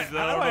How do I- is. how do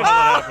I don't I- know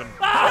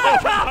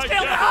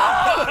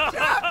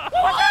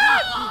what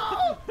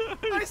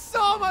happened. I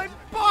saw my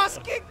boss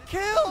get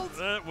killed.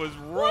 That was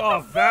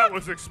rough. That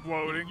was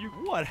exploding.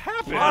 What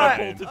happened?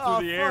 Catapulted Oh,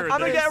 through the air. fuck.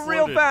 I'm and gonna then get a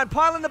real exploded. van.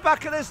 Pile in the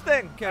back of this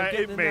thing. Okay, I'm it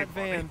getting in made that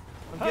van.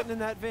 I'm getting in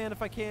that van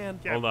if I can.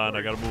 Hold on,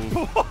 I gotta move.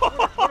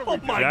 Oh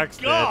my Jack's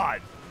dead.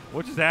 God!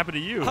 What just happened to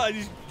you? I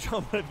just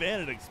jumped in a van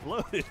and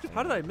exploded.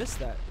 How did I miss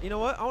that? You know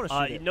what? I want to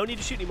shoot it. No need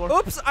to shoot anymore.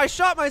 Oops! I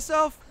shot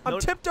myself. I'm No-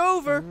 tipped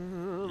over.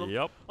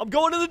 Yep. I'm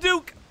going to the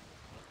Duke.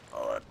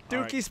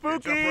 Dookie Jump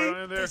spooky.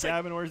 right in there.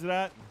 Gavin, where's it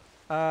at?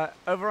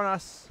 Over on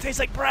us. Tastes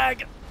like brag.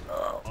 Tastes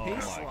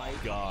Oh my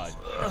like. God.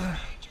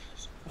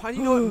 Why do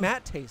you know what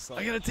Matt tastes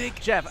like? gotta take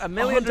Jeff, $1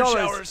 million, 100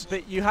 showers.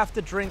 but you have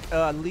to drink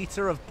a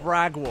liter of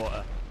brag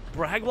water.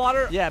 brag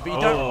water. Yeah, but you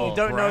Oh,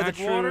 don't know the brag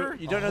true. water?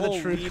 You don't A know the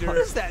whole true. liter. What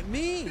does that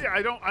mean? Yeah,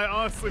 I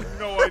honestly have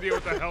no idea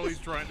what the hell he's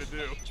trying to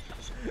do.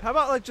 How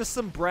about like just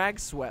some brag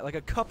sweat, like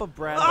a cup of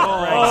brag?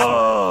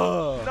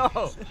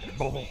 No.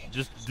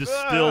 Just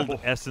distilled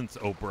essence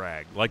o'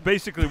 brag. Like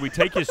basically, we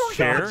take his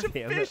chair.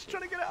 Fish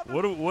trying to get out.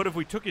 What if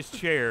we took his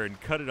chair and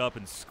cut it up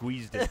and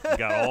squeezed it and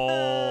got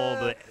all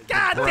the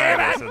God brag damn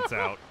it! essence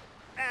out?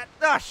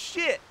 Ah,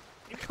 shit!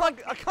 I can't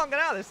get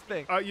out of this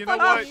thing. You know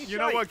Ah, what? You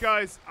know what,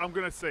 guys? I'm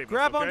gonna save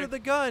Grab us, okay? onto the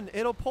gun.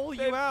 It'll pull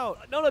you out.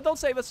 No, don't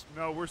save us.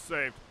 No, we're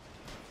saved.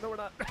 No, we're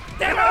not.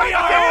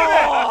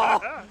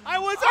 I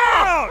was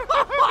out!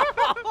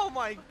 Oh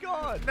my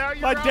god! Now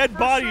you're My out dead for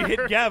body sure.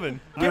 hit Gavin.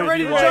 Get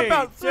ready to jump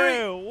out. 3,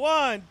 2,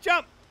 1,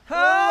 jump!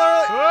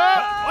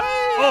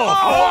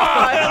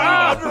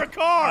 Ah! Under a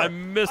car! I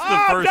missed the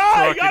I'm first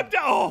dying! truck.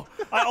 I'm oh,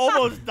 I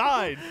almost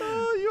died.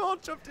 Oh, you all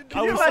jumped into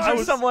Can you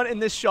imagine someone in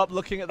this shop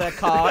looking at their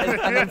car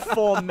and then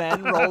 4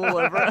 men roll all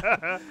over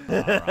it?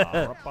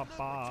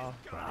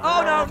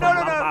 Oh no, no,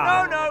 no,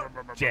 no, no,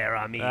 no!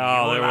 Jeremy.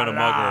 Oh, there went a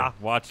mugger.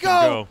 Watch him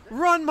Go! go.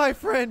 Run, my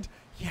friend!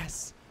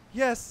 Yes.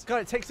 Yes.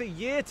 God, it takes a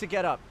year to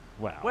get up.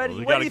 Wow. Where do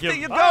we you gotta think give-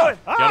 you're going?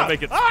 Gotta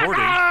make it sporting.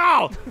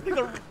 Ow! I think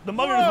the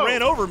mugger just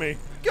ran over me.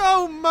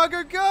 Go,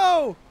 mugger,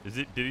 go!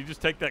 Did he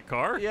just take that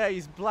car? Yeah,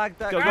 he's blacked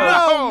that. Go, guy. go.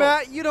 No, Ow!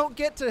 Matt, you don't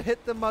get to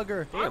hit the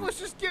mugger. I was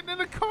just getting in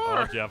the Oh,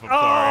 car. Jeff, I'm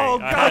Oh,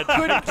 sorry. God, I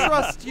couldn't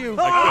trust you.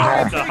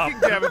 I'm Stop. taking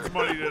Gavin's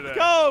money today.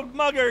 Go,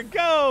 mugger,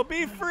 go!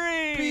 Be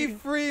free! Be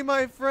free,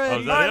 my Oh,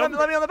 friend. is All right, that him?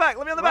 let me on the back.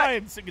 Let me on the back.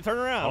 Ryan, so you can turn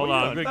around. Hold What are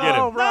on, you I'm doing? gonna get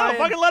No, him. Ryan.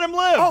 No, fucking let him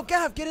live! Oh,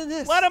 Gav, get in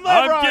this. Let him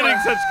live, I'm Ryan! getting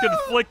such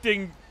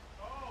conflicting.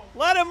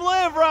 Let him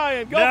live,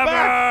 Ryan! Go back!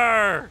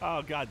 Never.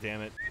 Oh, God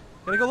damn it.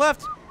 Gotta go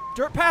left.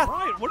 Dirt path.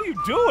 Ryan, what are you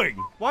doing?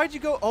 Why'd you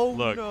go? Oh,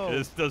 Look, no.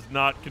 this does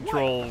not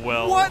control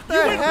well. What the You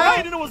went hell?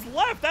 right and it was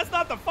left. That's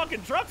not the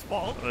fucking truck's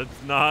fault.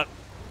 It's not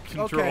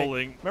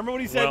controlling. Remember when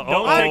he said, Well,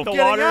 don't uh-oh. take the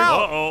Getting water?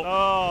 out. Uh-oh.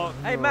 Oh.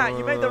 Hey, Matt,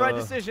 you made the right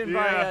decision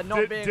by Yeah,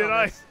 not being did on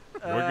I? this.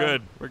 We're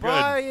good. We're good.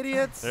 Bye,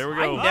 idiots. There we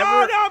go. Oh,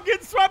 now I'm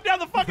getting swept down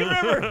the fucking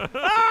river.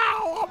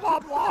 Ow! Blah,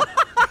 blah,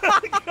 blah.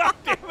 God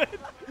damn it.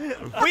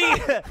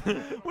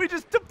 We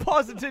just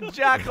deposited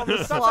Jack on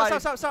the Stop, slide.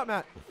 stop, stop, stop, stop,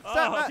 Matt.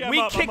 Okay,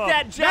 We I'm kicked up.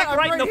 that Jack Matt, I'm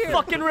right in the right here.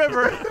 fucking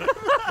river.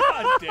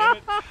 God damn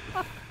it.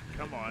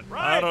 Come on.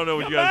 I don't know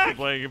what come you guys are back.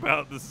 complaining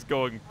about. This is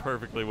going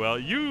perfectly well.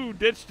 You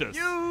ditched us.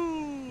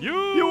 You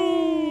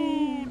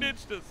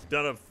ditched us.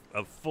 Done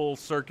a full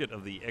circuit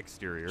of the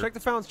exterior. Check the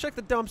fountains. Check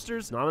the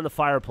dumpsters. No, I'm in the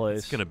fireplace.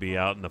 It's gonna be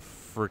out in the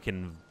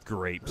freaking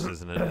grapes,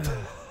 isn't it?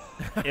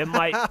 It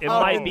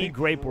might be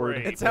grape word.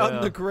 great. It's out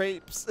in the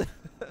grapes.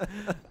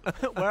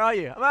 Where are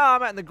you? I'm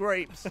out in the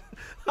grapes.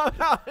 I'm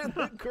out in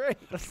the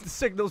grapes. The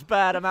signal's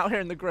bad. I'm out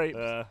here in the grapes.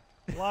 A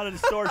lot of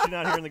distortion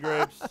out here in the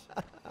grapes.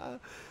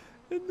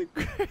 In the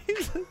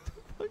grapes. What the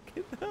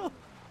fucking hell?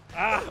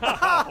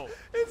 Ow.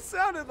 It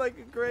sounded like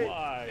a grape.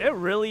 Why? It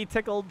really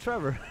tickled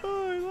Trevor.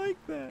 Oh, I like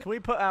that. Can we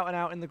put out and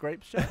out in the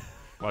grapes, Jack?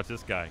 Watch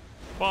this guy.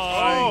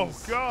 Oh,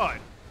 God.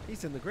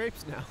 He's in the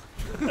grapes now.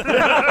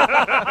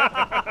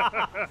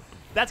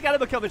 That's got to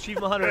become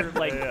Achievement Hunter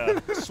like Yeah.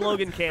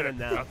 slogan canon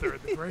now. Out there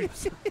at the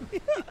grapes.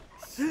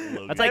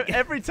 That's like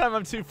Every time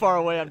I'm too far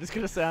away, I'm just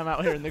gonna say I'm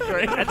out here in the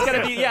grapes. that's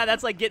gonna be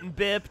that's like getting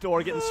bipped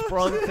or getting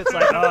sprunked. It's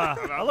like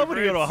I love when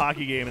you go to a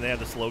hockey game and they have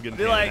the slogan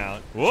be pan like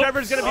out.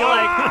 Trevor's gonna be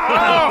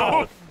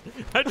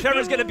like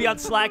Trevor's gonna be on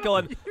Slack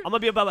going, I'm gonna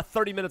be about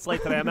 30 minutes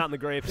late today. I'm out in the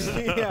grapes.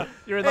 Yeah.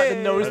 You're in like the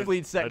Hey.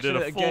 nosebleed I section did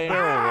of a the full game.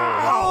 barrel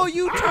roll. Oh,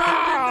 you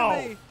turned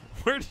into me.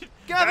 Where did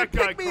Gavin, That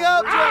guy pick me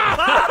up.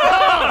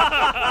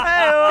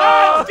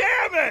 God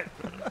damn it!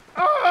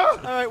 All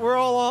right, we're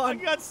all I on.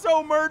 got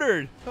so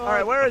murdered. All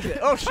right, where is it?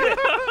 Oh shit!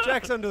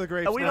 Jack's under the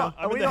grapes Are we now. not?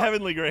 Are I'm in we the not?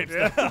 heavenly grapes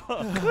now.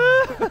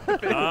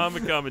 I'm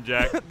coming,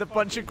 Jack. The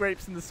bunch of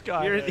grapes in the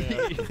sky.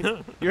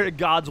 You're at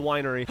God's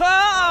winery.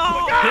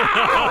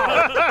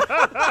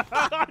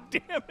 God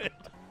damn it!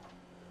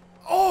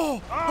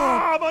 Oh,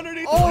 I'm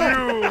underneath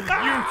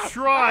You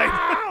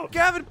tried.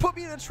 Gavin put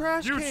me in a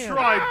trash You can.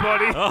 tried,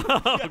 buddy.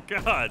 Oh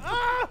God.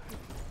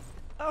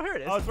 Oh, here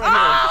it is. Oh, it's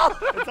right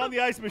here. It's on the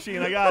ice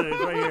machine. I got it.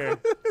 It's right here.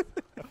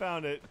 I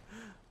found it.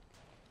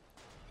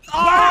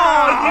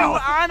 Oh,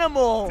 you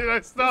animal! Did I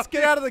Let's stop?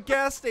 get out of the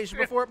gas station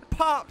before it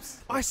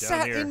pops. I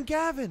sat here. in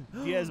Gavin.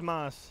 Diaz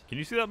Mas. Can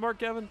you see that mark,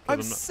 Gavin? 'Cause I'm I'm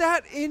not-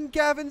 sat in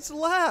Gavin's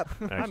lap.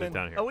 actually in.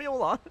 down here. Are we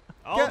all on?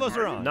 All of us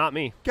are on. Not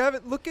me.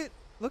 Gavin, look at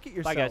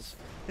yourself guys.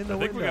 in the I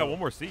think window. we got one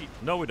more seat.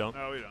 No, we don't.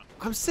 No, we don't.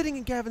 I'm sitting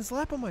in Gavin's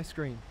lap on my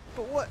screen.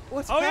 But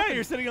what's Oh yeah, happening?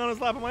 you're sitting on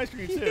his lap on my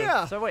screen too.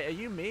 Yeah. So wait, are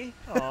you me?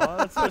 Oh,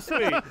 that's so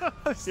sweet.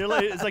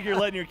 It's like you're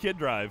letting your kid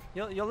drive.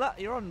 You're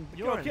on.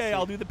 You're okay.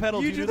 I'll do the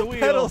pedals. You You do do the the wheel.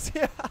 pedals.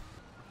 Yeah.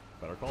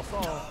 Better call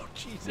Saul.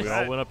 Jesus. We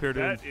all went up here to.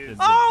 That is-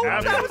 Oh,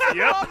 down that here. was-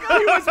 yep.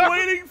 He was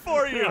waiting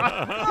for you.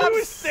 He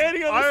was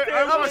standing on the I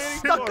stairs was waiting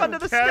stuck for under you.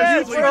 the You stairs.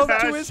 Casually drove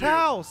past to his you.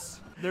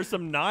 house. There's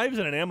some knives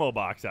and an ammo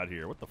box out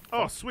here. What the fuck?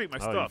 Oh, sweet, my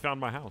Oh, you stuff.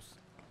 found my house.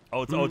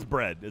 Oh, it's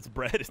bread. It's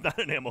bread. It's not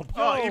an ammo box.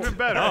 Oh, even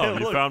better. Oh, you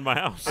Look. found my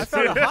house. I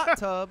found a hot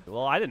tub.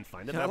 Well, I didn't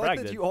find it. I Matt like Bragg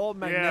that did. you all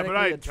but magnetically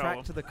I'd tell him.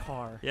 attract to the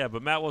car. Yeah,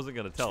 but Matt wasn't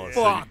gonna tell us.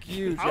 Fuck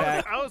you,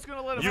 Jack. I was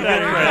gonna let him. You have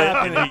get it. credit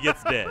and he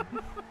gets dead.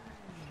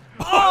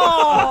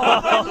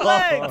 Oh, my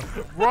leg!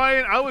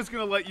 Ryan, I was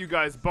gonna let you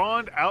guys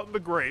bond out in the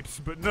grapes,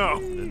 but no.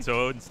 And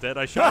so instead,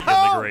 I shot you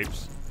in the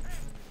grapes.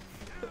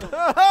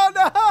 Oh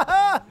no!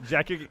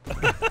 Jack, you're. Hey,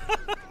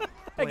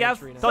 Play Gav,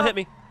 Trina. don't hit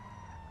me.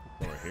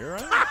 Over here,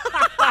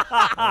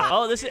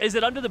 Oh, is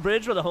it under the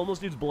bridge where the homeless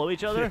dudes blow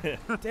each other?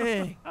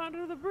 Dang.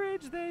 Under the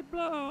bridge they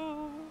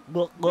blow.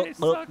 Look.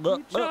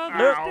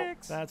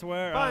 That's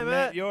where Bye, I Matt.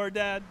 met your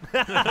dad.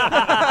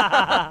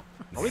 Are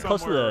we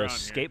close to Somewhere the around here.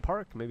 skate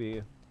park?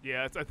 Maybe.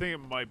 Yeah, I think it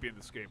might be in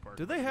the skate park.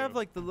 Do they We have go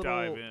like the little,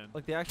 dive in?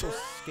 like the actual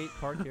skate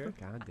park here?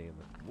 God damn it.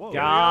 Whoa.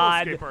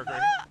 God. Skate park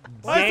right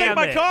Why did you take Damn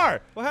my it.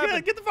 car? What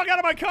happened? Get the fuck out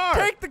of my car.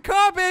 Take the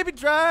car, baby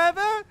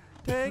driver.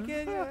 Take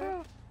it.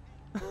 Yeah.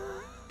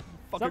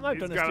 Fucker, I've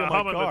He's done this got to a my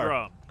hum of the car.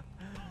 drum.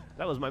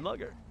 That was my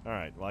mugger. All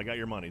right. Well, I got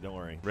your money. Don't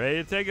worry.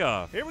 Ready to take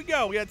off. Here we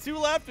go. We got 2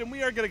 left, and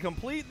we are going to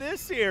complete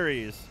this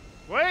series.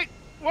 Wait,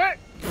 what?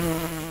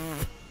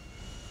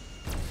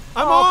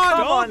 I'm Oh, on.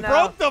 come on Don't now.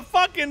 broke the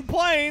fucking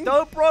plane.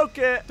 Don't broke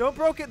it. Don't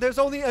broke it. There's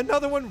only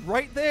another one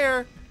right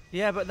there.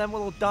 Yeah, but then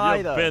we'll die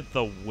You though. bent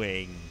the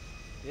wing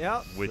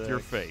Yeah. with your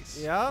face.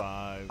 Yeah.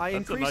 5. I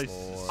That's a increased.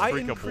 nice I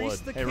streak of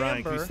increased the blood. Hey, Ryan, can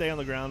you camber. stay on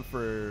the ground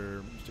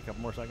for just a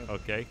couple more seconds?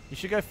 Okay. You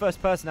should go first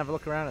person. Have a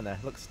look around in there.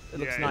 It looks Yeah,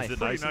 nice. Is it Pretty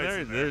nice in nice there?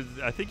 in there. There's,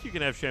 I think you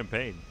can have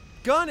champagne.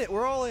 Gun it.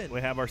 We're all in. We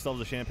have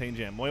ourselves a champagne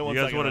jam. Wait one You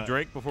guys second, want a uh,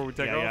 drink before we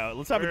take yeah, off? yeah.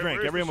 Let's have a drink.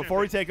 Where's Everyone, the before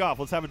we champagne? take off,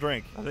 let's have a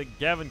drink. I think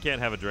Gavin can't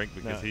have a drink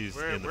because No. he's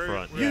Where- in the where-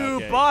 front. where- Yeah, You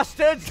okay.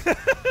 bastards!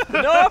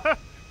 Nope.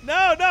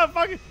 No,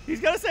 fuck it. He's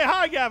got to say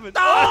hi, Gavin.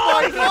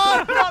 Oh my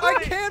God! I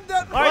cammed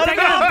that. All right, take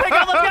off. Take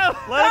off. Let's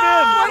go.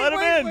 Let him in. Let him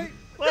wait, in. wait.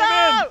 Let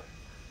him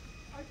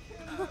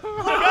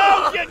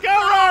in. Go,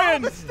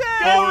 Ryan. Go,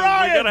 Oh,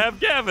 Ryan. we gotta have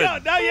Gavin.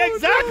 No, yeah,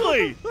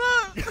 exactly.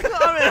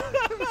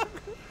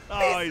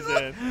 Oh, he's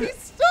in. He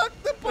stuck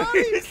the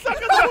body. He's stuck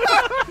in the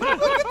Look at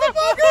the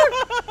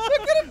bugger.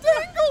 Look at him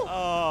dangle.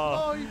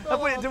 Oh. Oh, he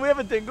fell Wait, off. do we have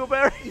a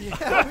dingleberry?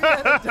 Yeah, we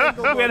had a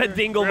dangle. We had a bugger.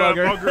 dingle We're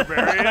bugger. Bugger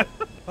Barrier.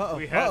 Uh-oh.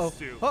 We has uh-oh,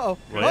 to. Uh-oh.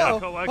 Well, yeah. uh-oh,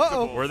 Collectible.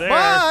 uh-oh. We're there.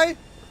 Bye.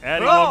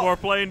 Adding Oh, one more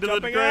plane to the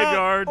jumping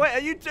graveyard. Wait, are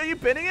you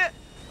pinning it?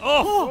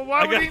 Oh, Well,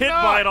 why I would got he hit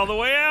not? by it on the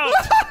way out.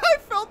 I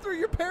felt through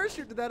your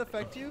parachute. Did that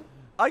affect you?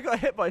 I got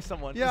hit by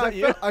someone. Yeah, Was that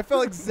you? I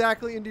fell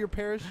exactly into your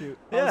parachute.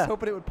 I was Yeah.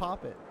 hoping it would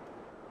pop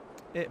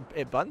it.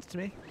 It bunched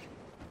me.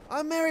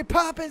 I'm Mary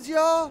Poppins,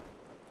 y'all.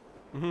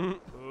 Pretty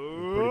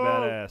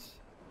badass.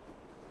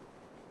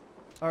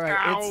 All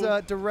right,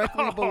 it's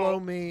directly below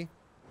me.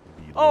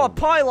 Oh, a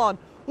pylon.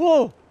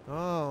 Whoa.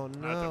 Oh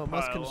no, the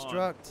must pylon.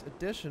 construct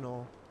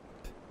additional.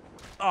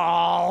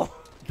 Oh,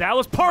 that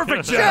was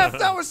perfect, Jeff, Jeff.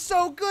 that was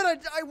so good.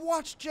 I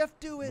watched Jeff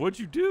do it. What'd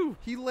you do?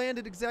 He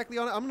landed exactly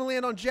on it. I'm gonna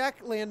land on Jack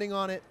landing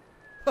on it.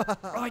 Oh,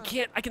 I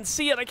can't. I can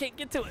see it. I can't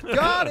get to it.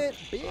 Got it.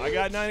 I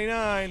got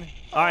 99.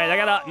 All right, I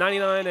got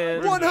 99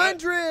 and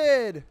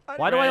 100.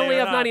 Why do I only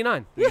have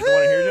 99? Do you want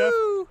to hear, Jeff?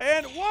 Woohoo!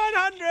 And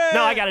 100.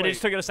 No, I got it. It Wait,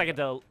 just took it a second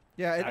to.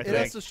 Yeah, I it think.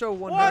 has to show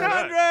 100.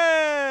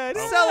 100.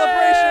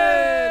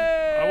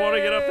 Celebration. I want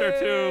to get up there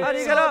too. How do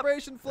you get up?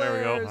 Celebration There we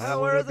go. flares. I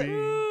where wanna is it?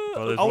 be-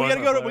 Oh, there's Oh, we one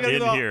gotta go to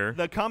in here.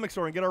 the comic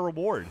store and get our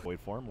reward. Wait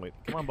for him. Wait,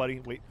 come on, buddy.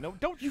 Wait, no,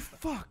 don't you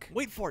fuck.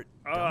 Wait for it.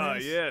 Ah,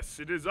 dumbass. yes,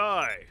 it is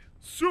I,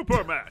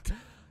 Super Matt.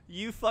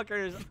 You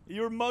fuckers.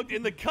 You were mugged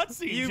in the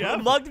cutscene, You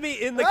Jeff. mugged me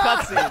in the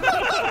cutscene.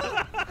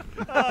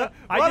 I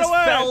run just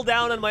away. fell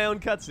down on my own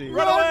cutscene.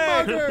 Run away.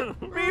 Mugger.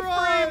 Be free,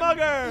 Run.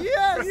 mugger.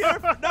 Yes.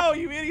 No,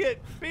 you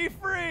idiot. Be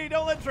free.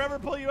 Don't let Trevor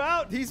pull you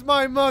out. He's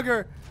my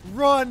mugger.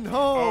 Run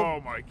home.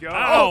 Oh my God.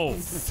 Ow!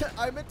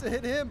 I meant to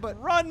hit him, but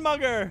Run,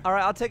 mugger. All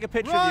right, I'll take a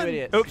picture of Run. you,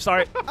 idiot. Oops,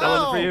 sorry. That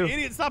wasn't for you.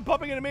 Idiot, stop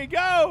bumping into me.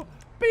 Go.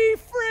 Be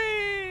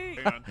free.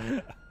 Hang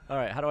on. All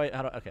right, how do I?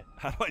 Okay.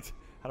 How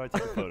do I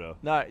take a photo?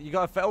 No, you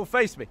gotta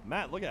face me.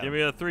 Matt, look at Give him.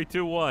 me a 3,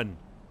 2, 1.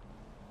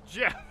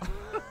 Jeff.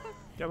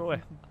 Get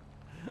away.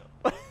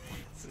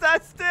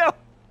 Stand still.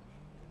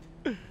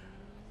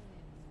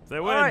 Say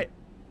when. All right,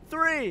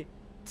 3,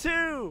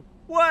 2,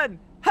 1,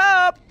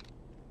 help.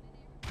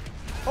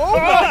 oh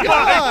my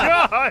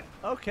God! God.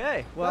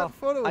 Okay, well, That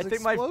photo was I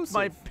think explosive.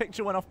 my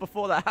picture went off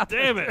before that happened.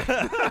 Damn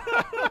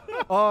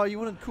it! Oh, you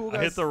wanted cool I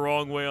guys. hit the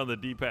wrong way on the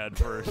D-pad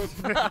first.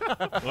 Want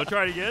to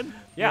try it again?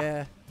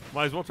 Yeah.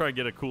 Might as well try and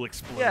get a cool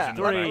explosion. Yeah, in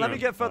the let me background.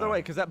 get further away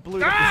because that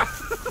blew. All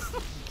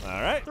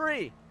right.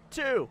 3,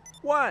 2,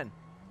 1.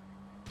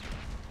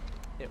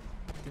 Here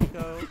we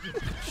go.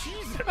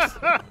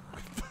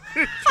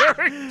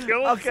 Jared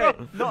killed Okay,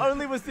 himself. not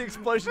only was the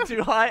explosion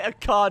too high, a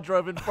car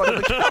drove in front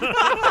of the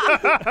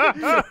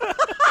camera.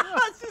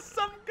 That's just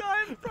some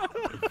guy in front.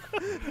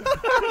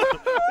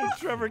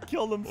 Trevor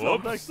killed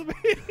himself Whoops. next to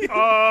me. Uh,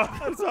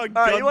 I saw a All right,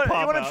 gun you want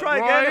pop to out. try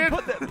again and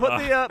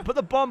Ryan? put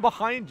the bomb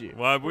behind you.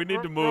 Well, we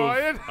need to move.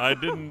 Ryan? I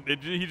didn't.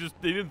 He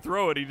didn't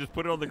throw it. He just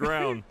put it on the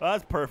ground. Oh,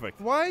 that's perfect.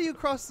 Why are you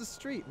across the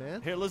street,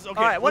 man? Here, let's. Okay,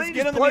 All right, why let's don't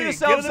you get in just the blow median.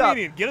 Get in yourselves the up?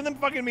 median. Get in the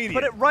fucking median.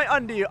 Put it right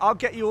under you. I'll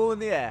get you all in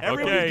the air.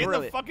 Everyone Okay. get in the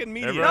Brilliant. fucking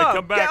median. Everybody No,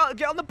 come back.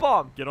 get on the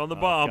bomb. Get on the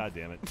Oh, bomb. God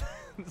damn it.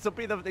 This will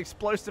be the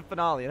explosive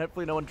finale, and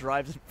hopefully no one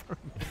drives in front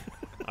of me.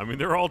 I mean,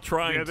 they're all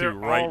trying yeah, they're to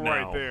right all now.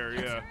 right there.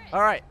 Yeah.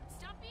 All right.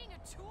 Stop being a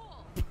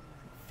tool.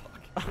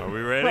 Are we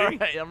All ready?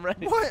 right, I'm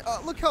ready. Why?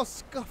 Look how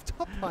scuffed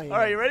up I am. All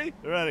right, you ready?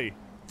 Ready.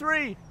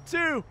 3,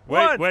 2,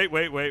 1.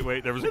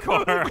 Wait. There was a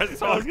car. I I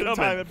saw was it gonna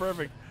time coming. it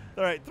perfect.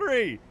 All right,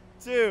 3,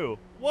 2,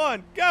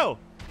 1, go.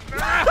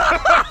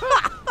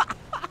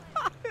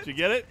 Did you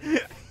get it?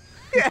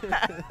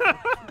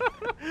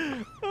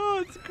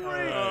 Oh, it's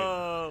great.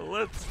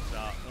 Let's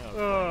stop.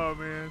 Oh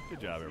man.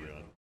 Good job,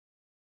 everyone.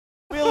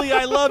 Willie,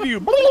 I love you.